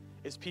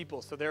is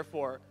people. So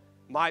therefore,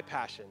 my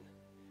passion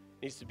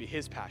needs to be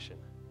his passion.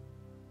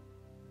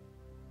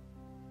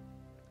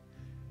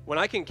 When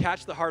I can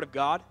catch the heart of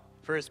God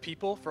for his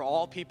people, for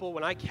all people,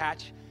 when I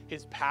catch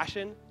his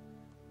passion,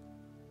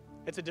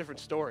 it's a different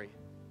story.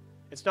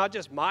 It's not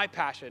just my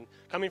passion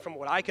coming from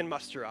what I can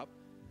muster up,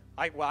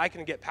 what I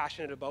can get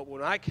passionate about.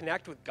 When I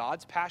connect with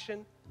God's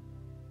passion,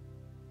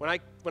 when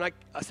I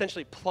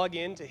essentially plug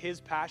into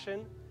his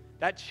passion,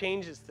 that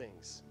changes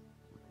things.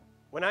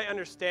 When I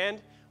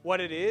understand what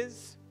it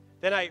is,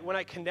 then when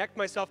I connect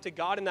myself to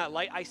God in that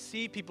light, I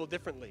see people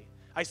differently.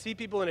 I see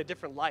people in a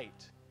different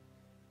light.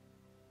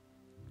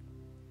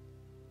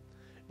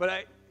 But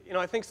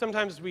I think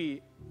sometimes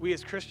we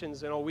as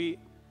Christians, we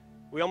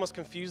almost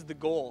confuse the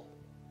goal.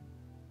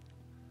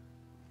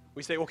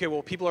 We say, okay,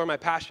 well, people are my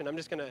passion. I'm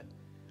just gonna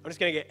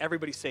get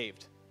everybody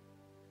saved.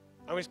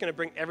 I'm just gonna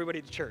bring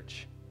everybody to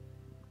church.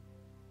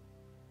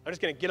 I'm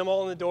just gonna get them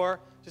all in the door.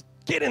 Just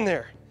get in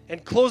there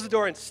and close the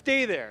door and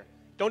stay there.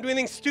 Don't do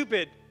anything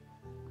stupid.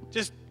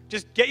 Just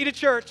get you to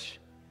church.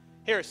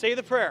 Here, say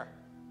the prayer.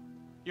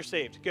 You're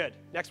saved. Good.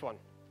 Next one.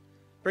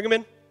 Bring them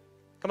in.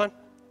 Come on.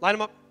 Line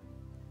them up.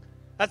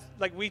 That's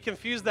like we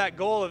confuse that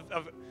goal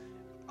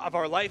of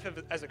our life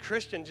as a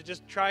Christian to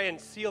just try and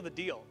seal the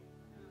deal.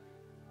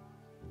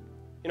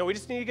 We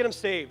just need to get them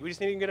saved. We just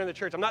need to get them to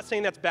church. I'm not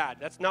saying that's bad.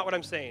 That's not what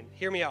I'm saying.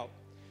 Hear me out.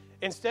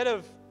 Instead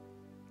of,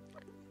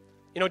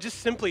 just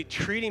simply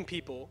treating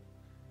people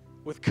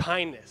with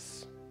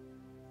kindness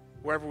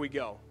wherever we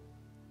go.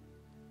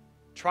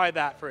 Try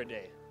that for a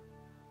day.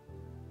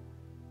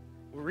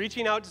 We're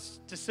reaching out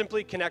to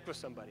simply connect with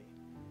somebody.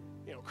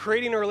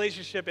 Creating a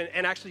relationship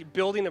and actually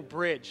building a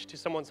bridge to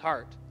someone's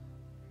heart.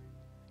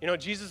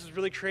 Jesus is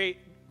really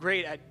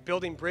great at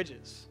building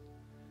bridges.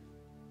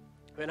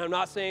 And I'm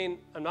not saying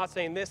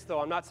this, though.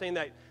 I'm not saying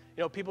that,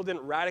 people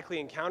didn't radically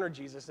encounter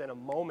Jesus in a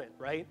moment,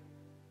 right?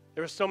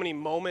 There were so many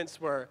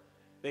moments where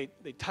they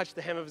touched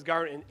the hem of his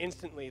garment and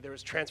instantly there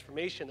was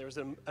transformation. There was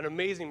an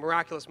amazing,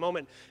 miraculous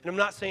moment. And I'm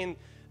not saying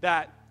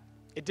that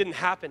it didn't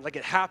happen, like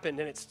it happened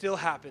and it still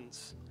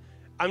happens.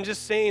 I'm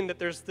just saying that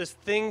there's this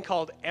thing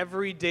called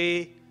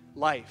everyday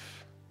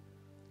life.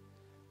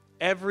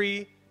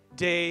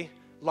 Everyday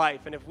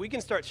life. And if we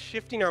can start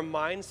shifting our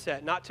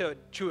mindset, not to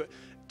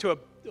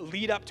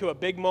lead up to a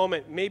big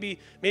moment, maybe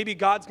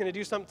God's going to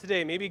do something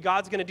today. Maybe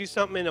God's going to do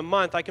something in a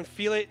month. I can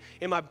feel it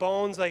in my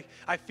bones. Like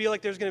I feel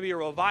like there's going to be a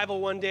revival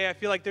one day. I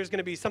feel like there's going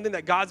to be something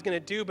that God's going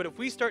to do. But if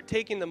we start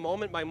taking the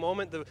moment by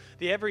moment,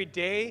 the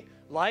everyday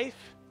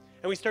life,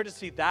 and we start to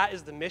see that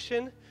as the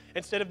mission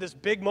instead of this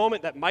big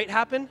moment that might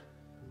happen.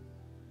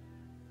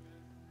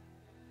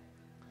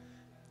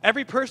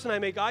 Every person I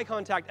make eye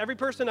contact, every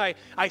person I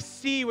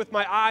see with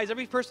my eyes,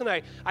 every person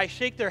I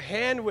shake their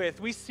hand with,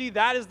 we see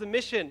that as the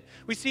mission.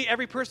 We see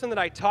every person that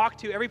I talk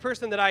to, every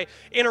person that I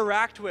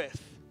interact with.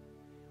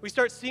 We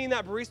start seeing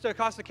that barista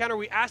across the counter.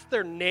 We ask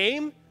their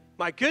name.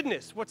 My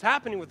goodness, what's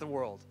happening with the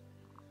world?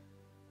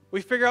 We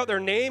figure out their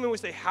name and we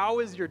say, how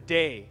is your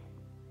day?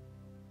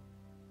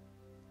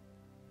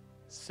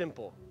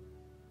 Simple.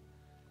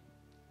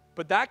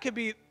 But that could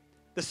be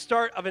the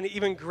start of an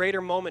even greater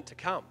moment to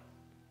come.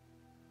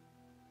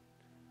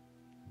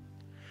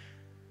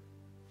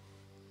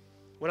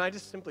 When I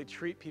just simply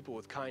treat people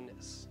with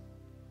kindness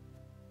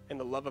and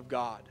the love of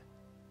God,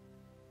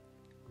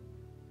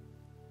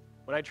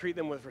 when I treat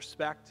them with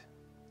respect,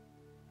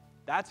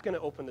 that's going to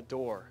open the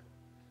door.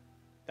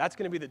 That's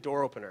going to be the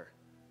door opener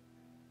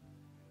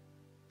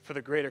for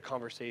the greater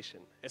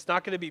conversation. It's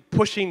not going to be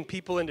pushing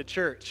people into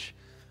church.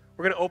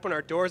 We're going to open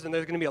our doors and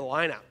there's going to be a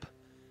lineup.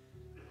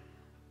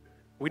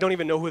 We don't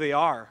even know who they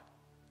are.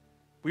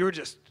 We were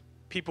just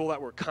people that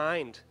were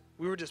kind.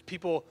 We were just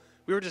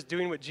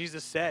doing what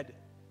Jesus said.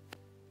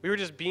 We were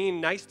just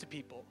being nice to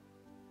people.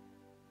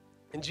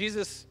 And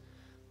Jesus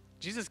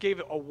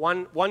gave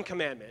one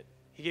commandment.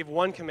 He gave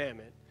one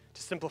commandment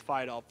to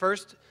simplify it all.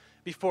 First,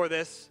 before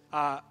this,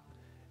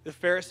 the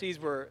Pharisees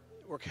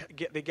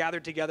they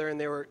gathered together and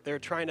they were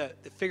trying to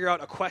figure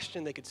out a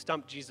question they could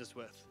stump Jesus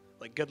with.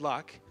 Like, good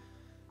luck.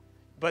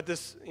 But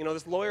this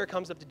lawyer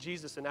comes up to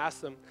Jesus and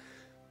asks him,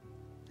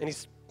 and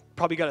he's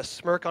probably got a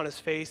smirk on his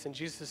face, and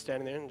Jesus is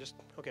standing there and just,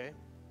 okay.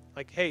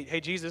 Like,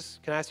 hey, Jesus,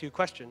 can I ask you a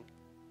question?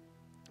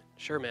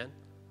 Sure, man.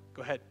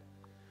 Go ahead.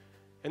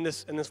 And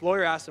this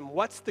lawyer asked him,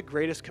 what's the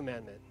greatest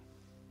commandment?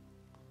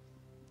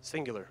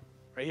 Singular.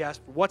 Right? He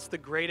asked, what's the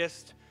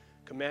greatest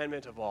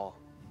commandment of all?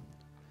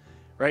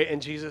 Right?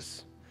 And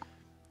Jesus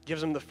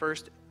gives him the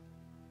first,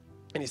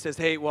 and he says,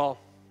 hey, well,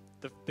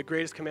 the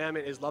greatest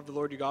commandment is love the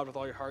Lord your God with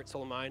all your heart,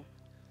 soul, and mind.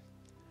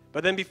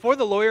 But then before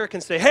the lawyer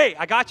can say, hey,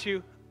 I got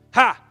you.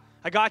 Ha!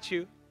 I got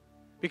you.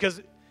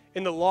 Because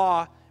in the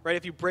law, right,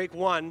 if you break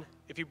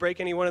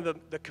any one of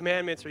the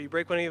commandments or you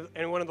break any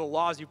one of the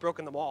laws, you've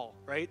broken them all,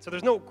 right? So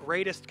there's no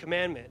greatest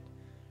commandment,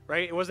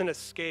 right? It wasn't a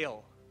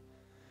scale.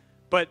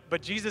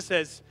 But Jesus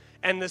says,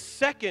 and the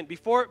second,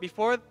 before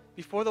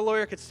the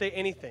lawyer could say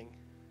anything,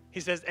 he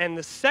says, and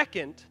the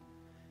second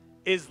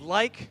is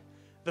like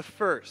the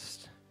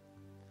first.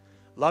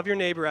 Love your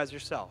neighbor as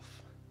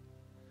yourself.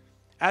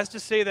 As to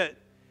say that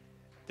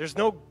there's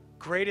no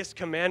greatest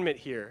commandment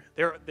here.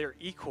 They're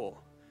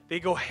equal. They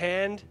go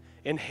hand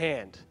in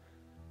hand.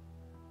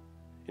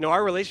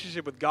 Our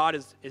relationship with God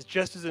is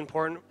just as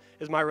important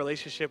as my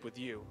relationship with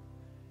you.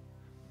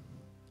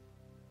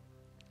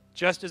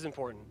 Just as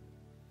important.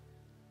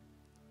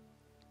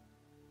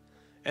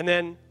 And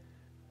then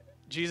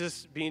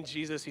Jesus, being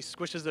Jesus, he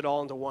squishes it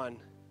all into one.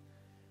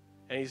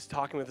 And he's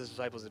talking with his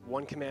disciples.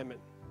 One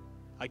commandment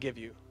I give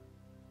you.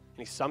 And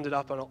he summed it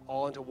up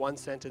all into one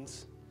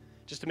sentence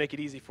just to make it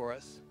easy for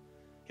us.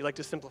 He liked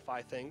to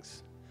simplify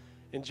things.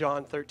 In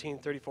John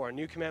 13:34, a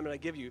new commandment I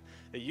give you,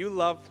 that you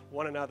love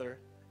one another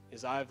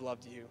as I've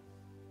loved you.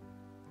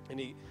 And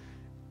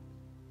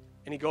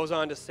he goes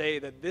on to say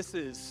that this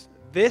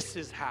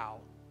is how,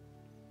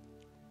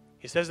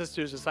 he says this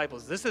to his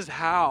disciples, this is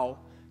how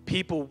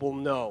people will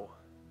know.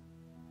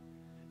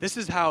 This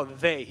is how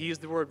he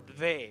used the word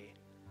they,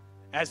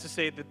 as to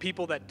say the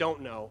people that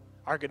don't know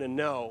are going to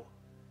know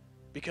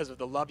because of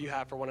the love you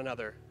have for one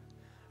another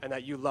and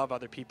that you love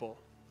other people.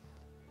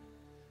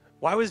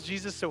 Why was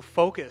Jesus so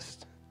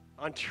focused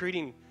on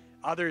treating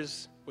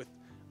others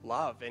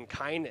love and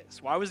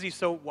kindness? Why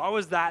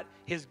was that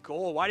his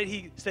goal? Why did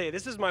he say,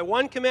 this is my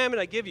one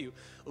commandment I give you?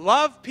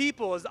 Love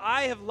people as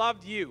I have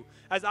loved you,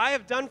 as I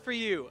have done for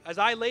you, as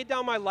I laid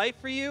down my life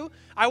for you.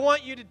 I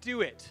want you to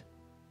do it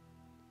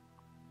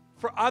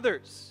for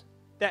others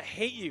that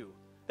hate you,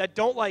 that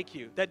don't like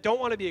you, that don't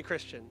want to be a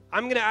Christian.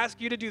 I'm going to ask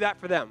you to do that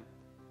for them.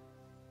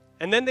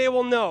 And then they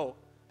will know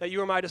that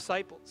you are my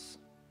disciples.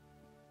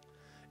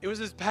 It was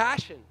his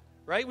passion,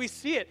 right? We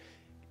see it.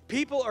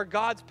 People are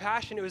God's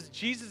passion. It was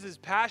Jesus'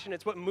 passion.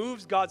 It's what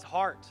moves God's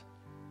heart.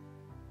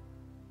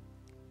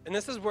 And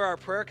this is where our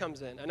prayer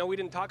comes in. I know we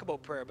didn't talk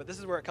about prayer, but this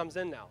is where it comes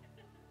in now.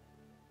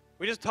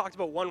 We just talked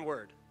about one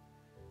word: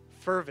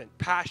 fervent,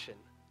 passion.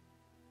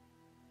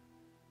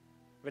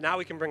 But now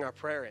we can bring our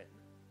prayer in.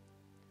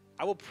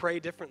 I will pray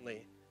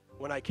differently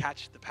when I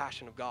catch the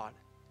passion of God.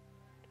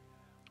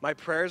 My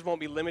prayers won't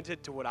be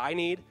limited to what I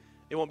need.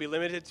 They won't be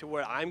limited to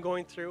what I'm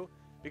going through,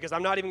 because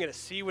I'm not even going to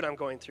see what I'm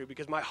going through,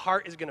 because my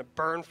heart is going to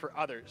burn for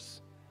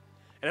others.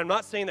 And I'm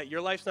not saying that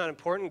your life's not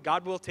important.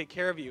 God will take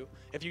care of you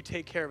if you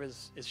take care of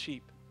his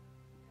sheep.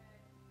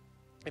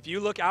 If you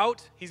look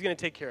out, he's going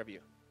to take care of you.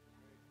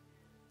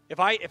 If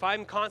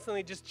I'm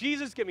constantly just,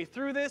 Jesus, get me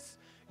through this.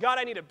 God,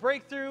 I need a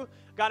breakthrough.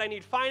 God, I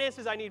need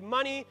finances. I need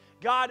money.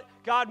 God,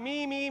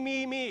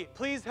 me.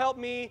 Please help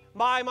me.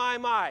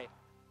 My.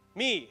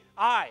 Me,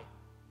 I.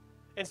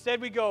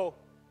 Instead,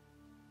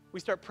 we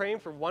start praying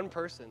for one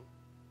person.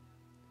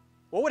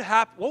 What would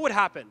happen?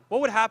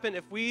 What would happen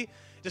if we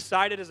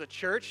decided as a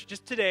church,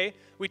 just today,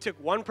 we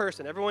took one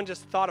person, everyone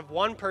just thought of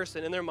one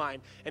person in their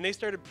mind, and they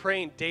started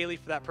praying daily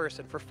for that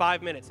person for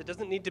 5 minutes. It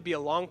doesn't need to be a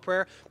long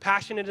prayer.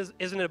 Passion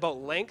isn't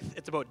about length,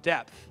 it's about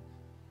depth.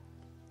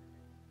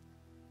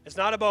 It's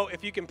not about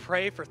if you can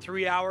pray for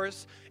 3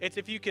 hours. It's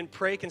if you can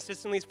pray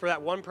consistently for that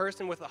one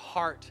person with a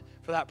heart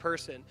for that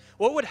person.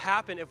 What would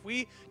happen if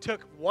we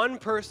took one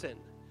person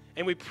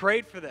and we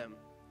prayed for them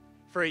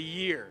for a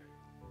year,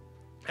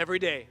 every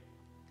day?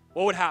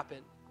 What would happen?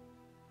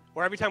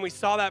 Where every time we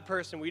saw that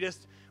person, we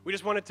just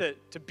wanted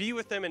to be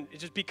with them and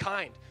just be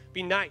kind,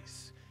 be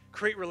nice,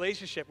 create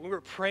relationship. We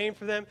were praying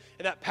for them,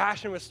 and that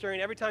passion was stirring.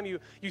 Every time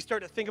you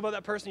start to think about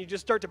that person,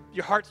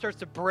 your heart starts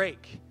to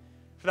break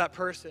for that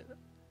person.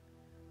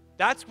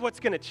 That's what's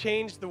going to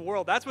change the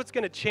world. That's what's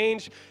going to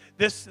change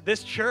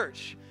this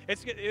church.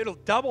 It'll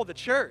double the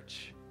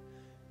church.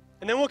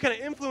 And then what kind of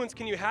influence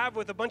can you have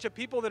with a bunch of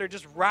people that are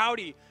just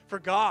rowdy for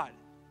God?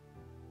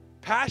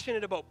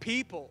 Passionate about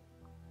people.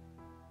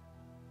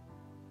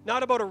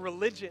 Not about a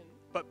religion,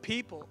 but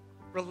people,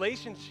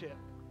 relationship.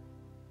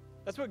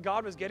 That's what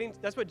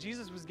that's what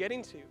Jesus was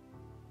getting to.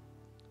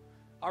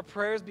 Our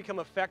prayers become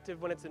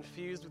effective when it's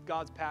infused with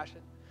God's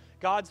passion.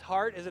 God's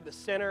heart is at the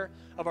center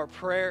of our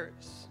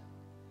prayers.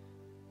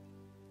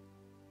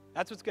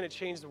 That's what's going to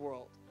change the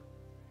world.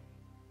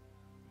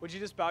 Would you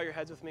just bow your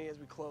heads with me as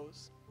we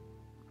close?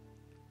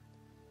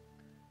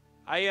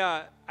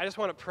 I just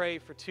want to pray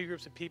for two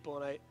groups of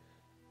people, and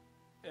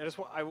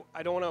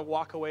I don't want to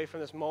walk away from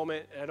this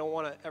moment, and I don't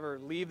want to ever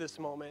leave this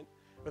moment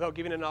without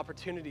giving it an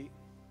opportunity.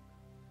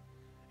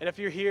 And if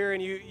you're here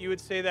and you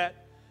would say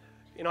that,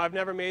 I've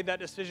never made that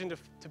decision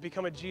to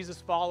become a Jesus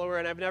follower,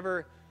 and I've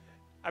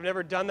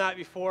never done that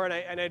before,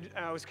 and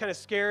I was kind of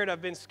scared.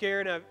 I've been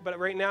scared, but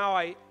right now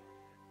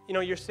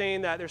you're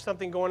saying that there's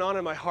something going on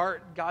in my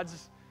heart.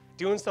 God's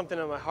doing something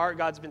in my heart.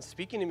 God's been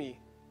speaking to me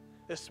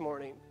this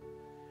morning,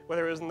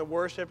 whether it was in the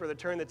worship or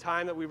during the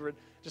time that we were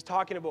just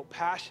talking about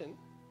passion.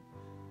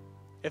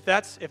 If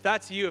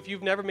that's you, if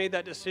you've never made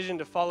that decision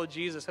to follow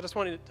Jesus, I just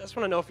want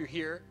to know if you're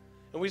here,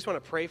 and we just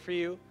want to pray for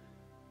you.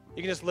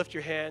 You can just lift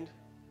your hand.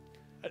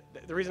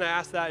 The reason I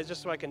ask that is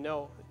just so I can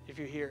know if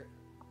you're here.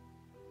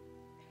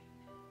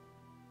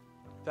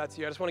 If that's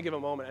you, I just want to give a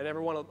moment. I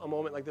never want a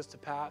moment like this to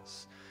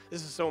pass.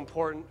 This is so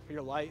important for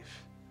your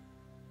life.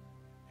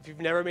 If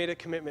you've never made a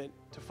commitment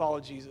to follow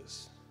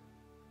Jesus,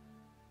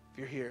 if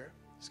you're here,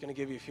 I'm just going to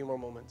give you a few more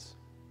moments.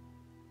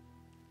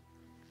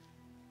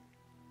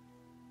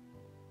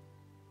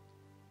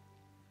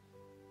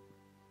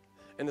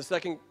 And the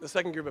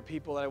second group of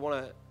people that I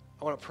want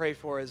to pray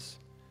for is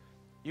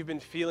you've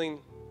been feeling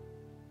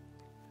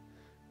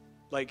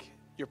like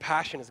your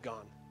passion is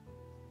gone.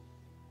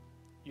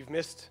 You've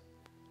missed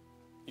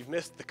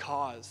the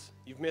cause.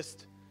 You've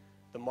missed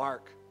the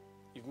mark.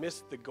 You've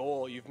missed the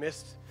goal. You've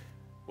missed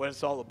what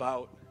it's all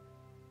about.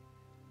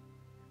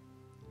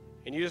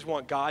 And you just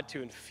want God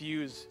to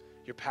infuse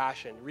your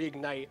passion,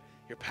 reignite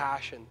your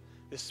passion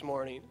this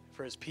morning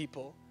for his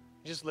people.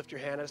 You just lift your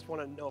hand. I just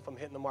want to know if I'm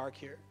hitting the mark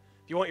here.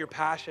 If you want your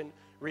passion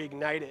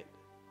reignited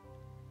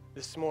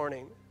this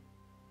morning,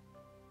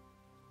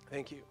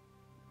 thank you.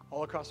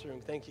 All across the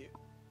room, thank you.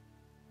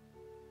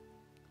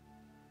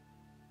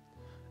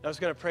 I was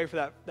going to pray for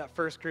that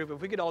first group.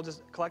 If we could all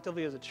just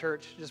collectively as a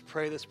church just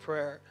pray this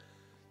prayer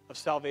of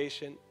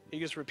salvation. You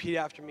just repeat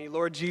after me.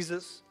 Lord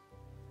Jesus,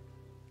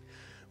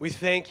 we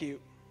thank you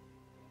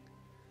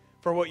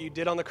for what you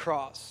did on the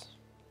cross.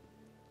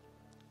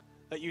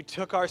 That you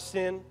took our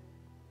sin,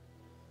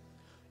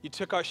 you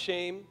took our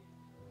shame,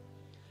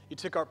 you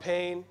took our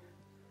pain,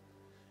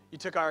 you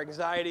took our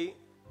anxiety,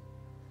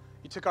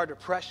 You took our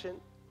depression,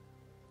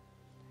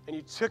 and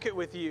you took it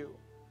with you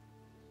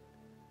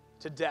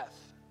to death.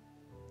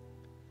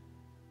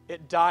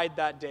 It died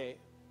that day.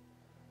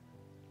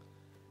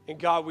 And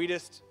God, we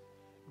just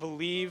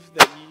believe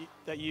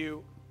that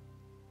you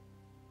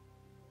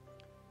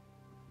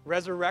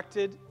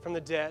resurrected from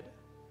the dead.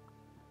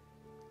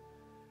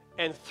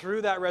 And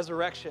through that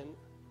resurrection,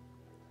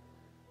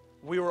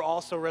 we were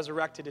also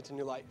resurrected into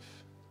new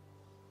life.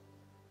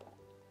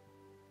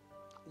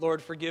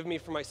 Lord, forgive me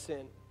for my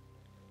sin.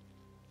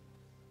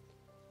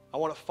 I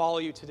want to follow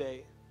you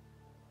today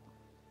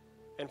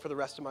and for the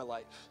rest of my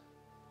life.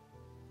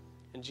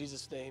 In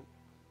Jesus' name,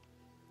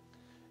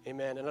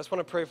 amen. And I just want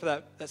to pray for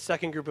that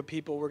second group of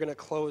people. We're going to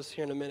close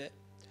here in a minute.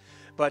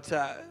 But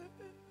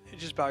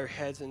just bow your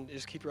heads and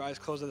just keep your eyes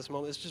closed at this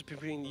moment. It's just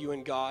between you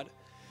and God.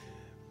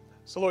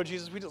 So, Lord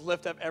Jesus, we just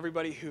lift up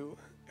everybody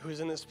who's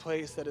in this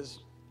place that is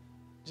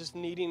just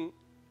needing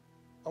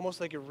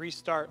almost like a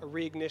restart, a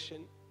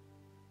reignition.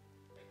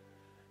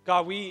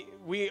 God,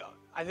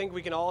 I think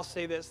we can all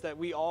say this, that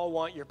we all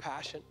want your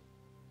passion.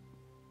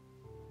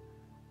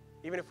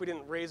 Even if we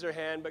didn't raise our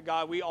hand, but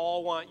God, we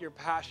all want your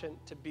passion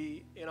to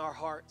be in our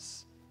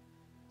hearts.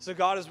 So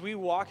God, as we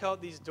walk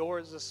out these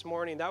doors this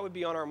morning, that would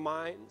be on our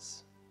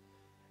minds.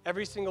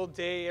 Every single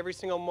day, every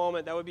single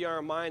moment, that would be on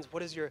our minds.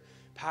 What is your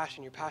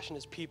passion? Your passion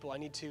is people. I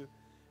need to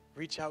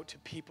reach out to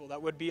people.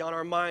 That would be on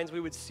our minds. We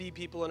would see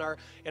people and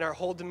our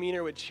whole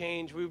demeanor would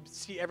change. We would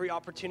see every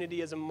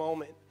opportunity as a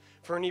moment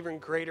for an even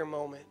greater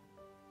moment.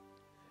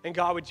 And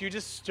God, would you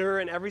just stir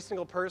in every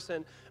single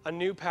person a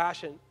new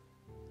passion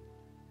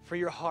for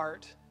your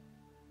heart,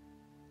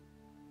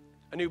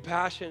 a new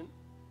passion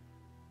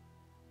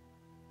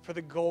for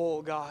the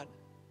goal, God,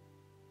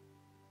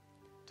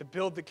 to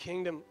build the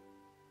kingdom,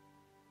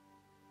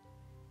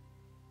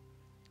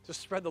 to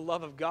spread the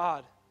love of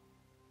God,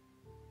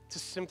 to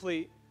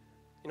simply,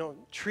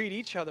 treat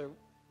each other,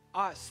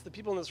 us, the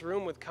people in this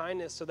room, with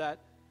kindness so that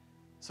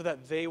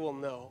they will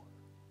know.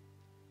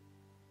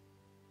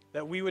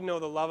 That we would know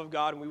the love of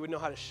God and we would know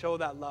how to show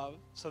that love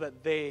so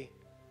that they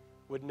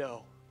would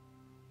know.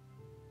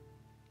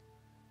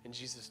 In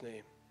Jesus'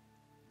 name,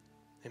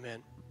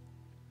 amen.